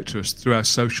reach out to us through our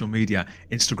social media,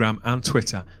 Instagram and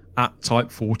Twitter at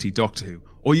Type40 Doctor Who,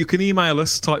 or you can email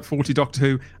us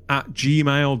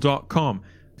type40doctorwho@gmail.com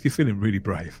if you're feeling really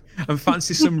brave and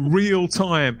fancy some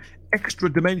real-time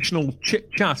extra-dimensional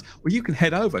chit-chat. Well, you can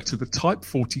head over to the Type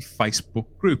 40 Facebook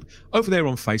group. Over there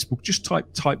on Facebook, just type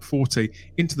Type 40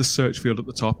 into the search field at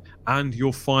the top and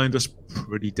you'll find us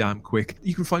pretty damn quick.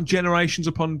 You can find generations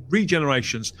upon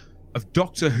regenerations of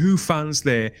Doctor Who fans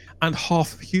there, and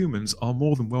half humans are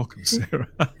more than welcome, Sarah.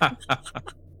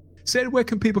 Sarah, where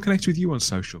can people connect with you on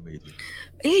social media?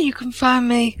 Yeah, you can find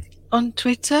me on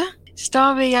Twitter,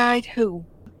 Starry-Eyed Who.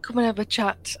 Come and have a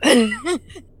chat.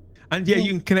 And yeah, you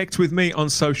can connect with me on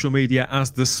social media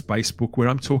as The Spacebook, where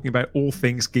I'm talking about all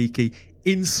things geeky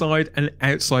inside and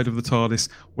outside of the TARDIS,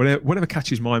 whatever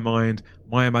catches my mind,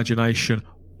 my imagination,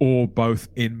 or both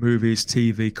in movies,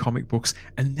 TV, comic books.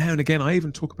 And now and again, I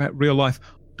even talk about real life.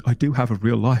 I do have a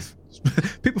real life.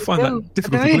 People find that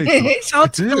difficult to believe. It's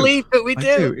hard to believe, but we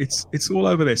do. It's all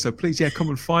over there. So please, come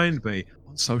and find me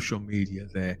on social media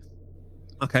there.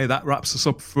 Okay, that wraps us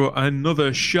up for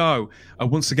another show.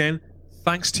 Once again,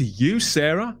 thanks to you,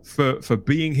 Sarah, for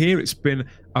being here. It's been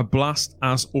a blast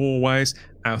as always.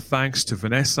 Our thanks to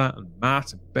Vanessa and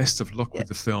Matt. Best of luck with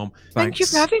the film. Thank you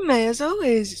for having me, as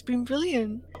always. It's been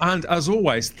brilliant. And as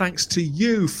always, thanks to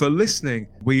you for listening.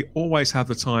 We always have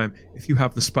the time, if you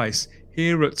have the space,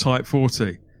 here at Type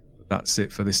 40. That's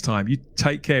it for this time. You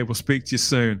take care. We'll speak to you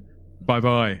soon.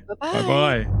 Bye-bye.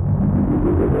 Bye-bye.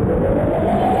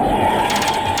 Bye-bye.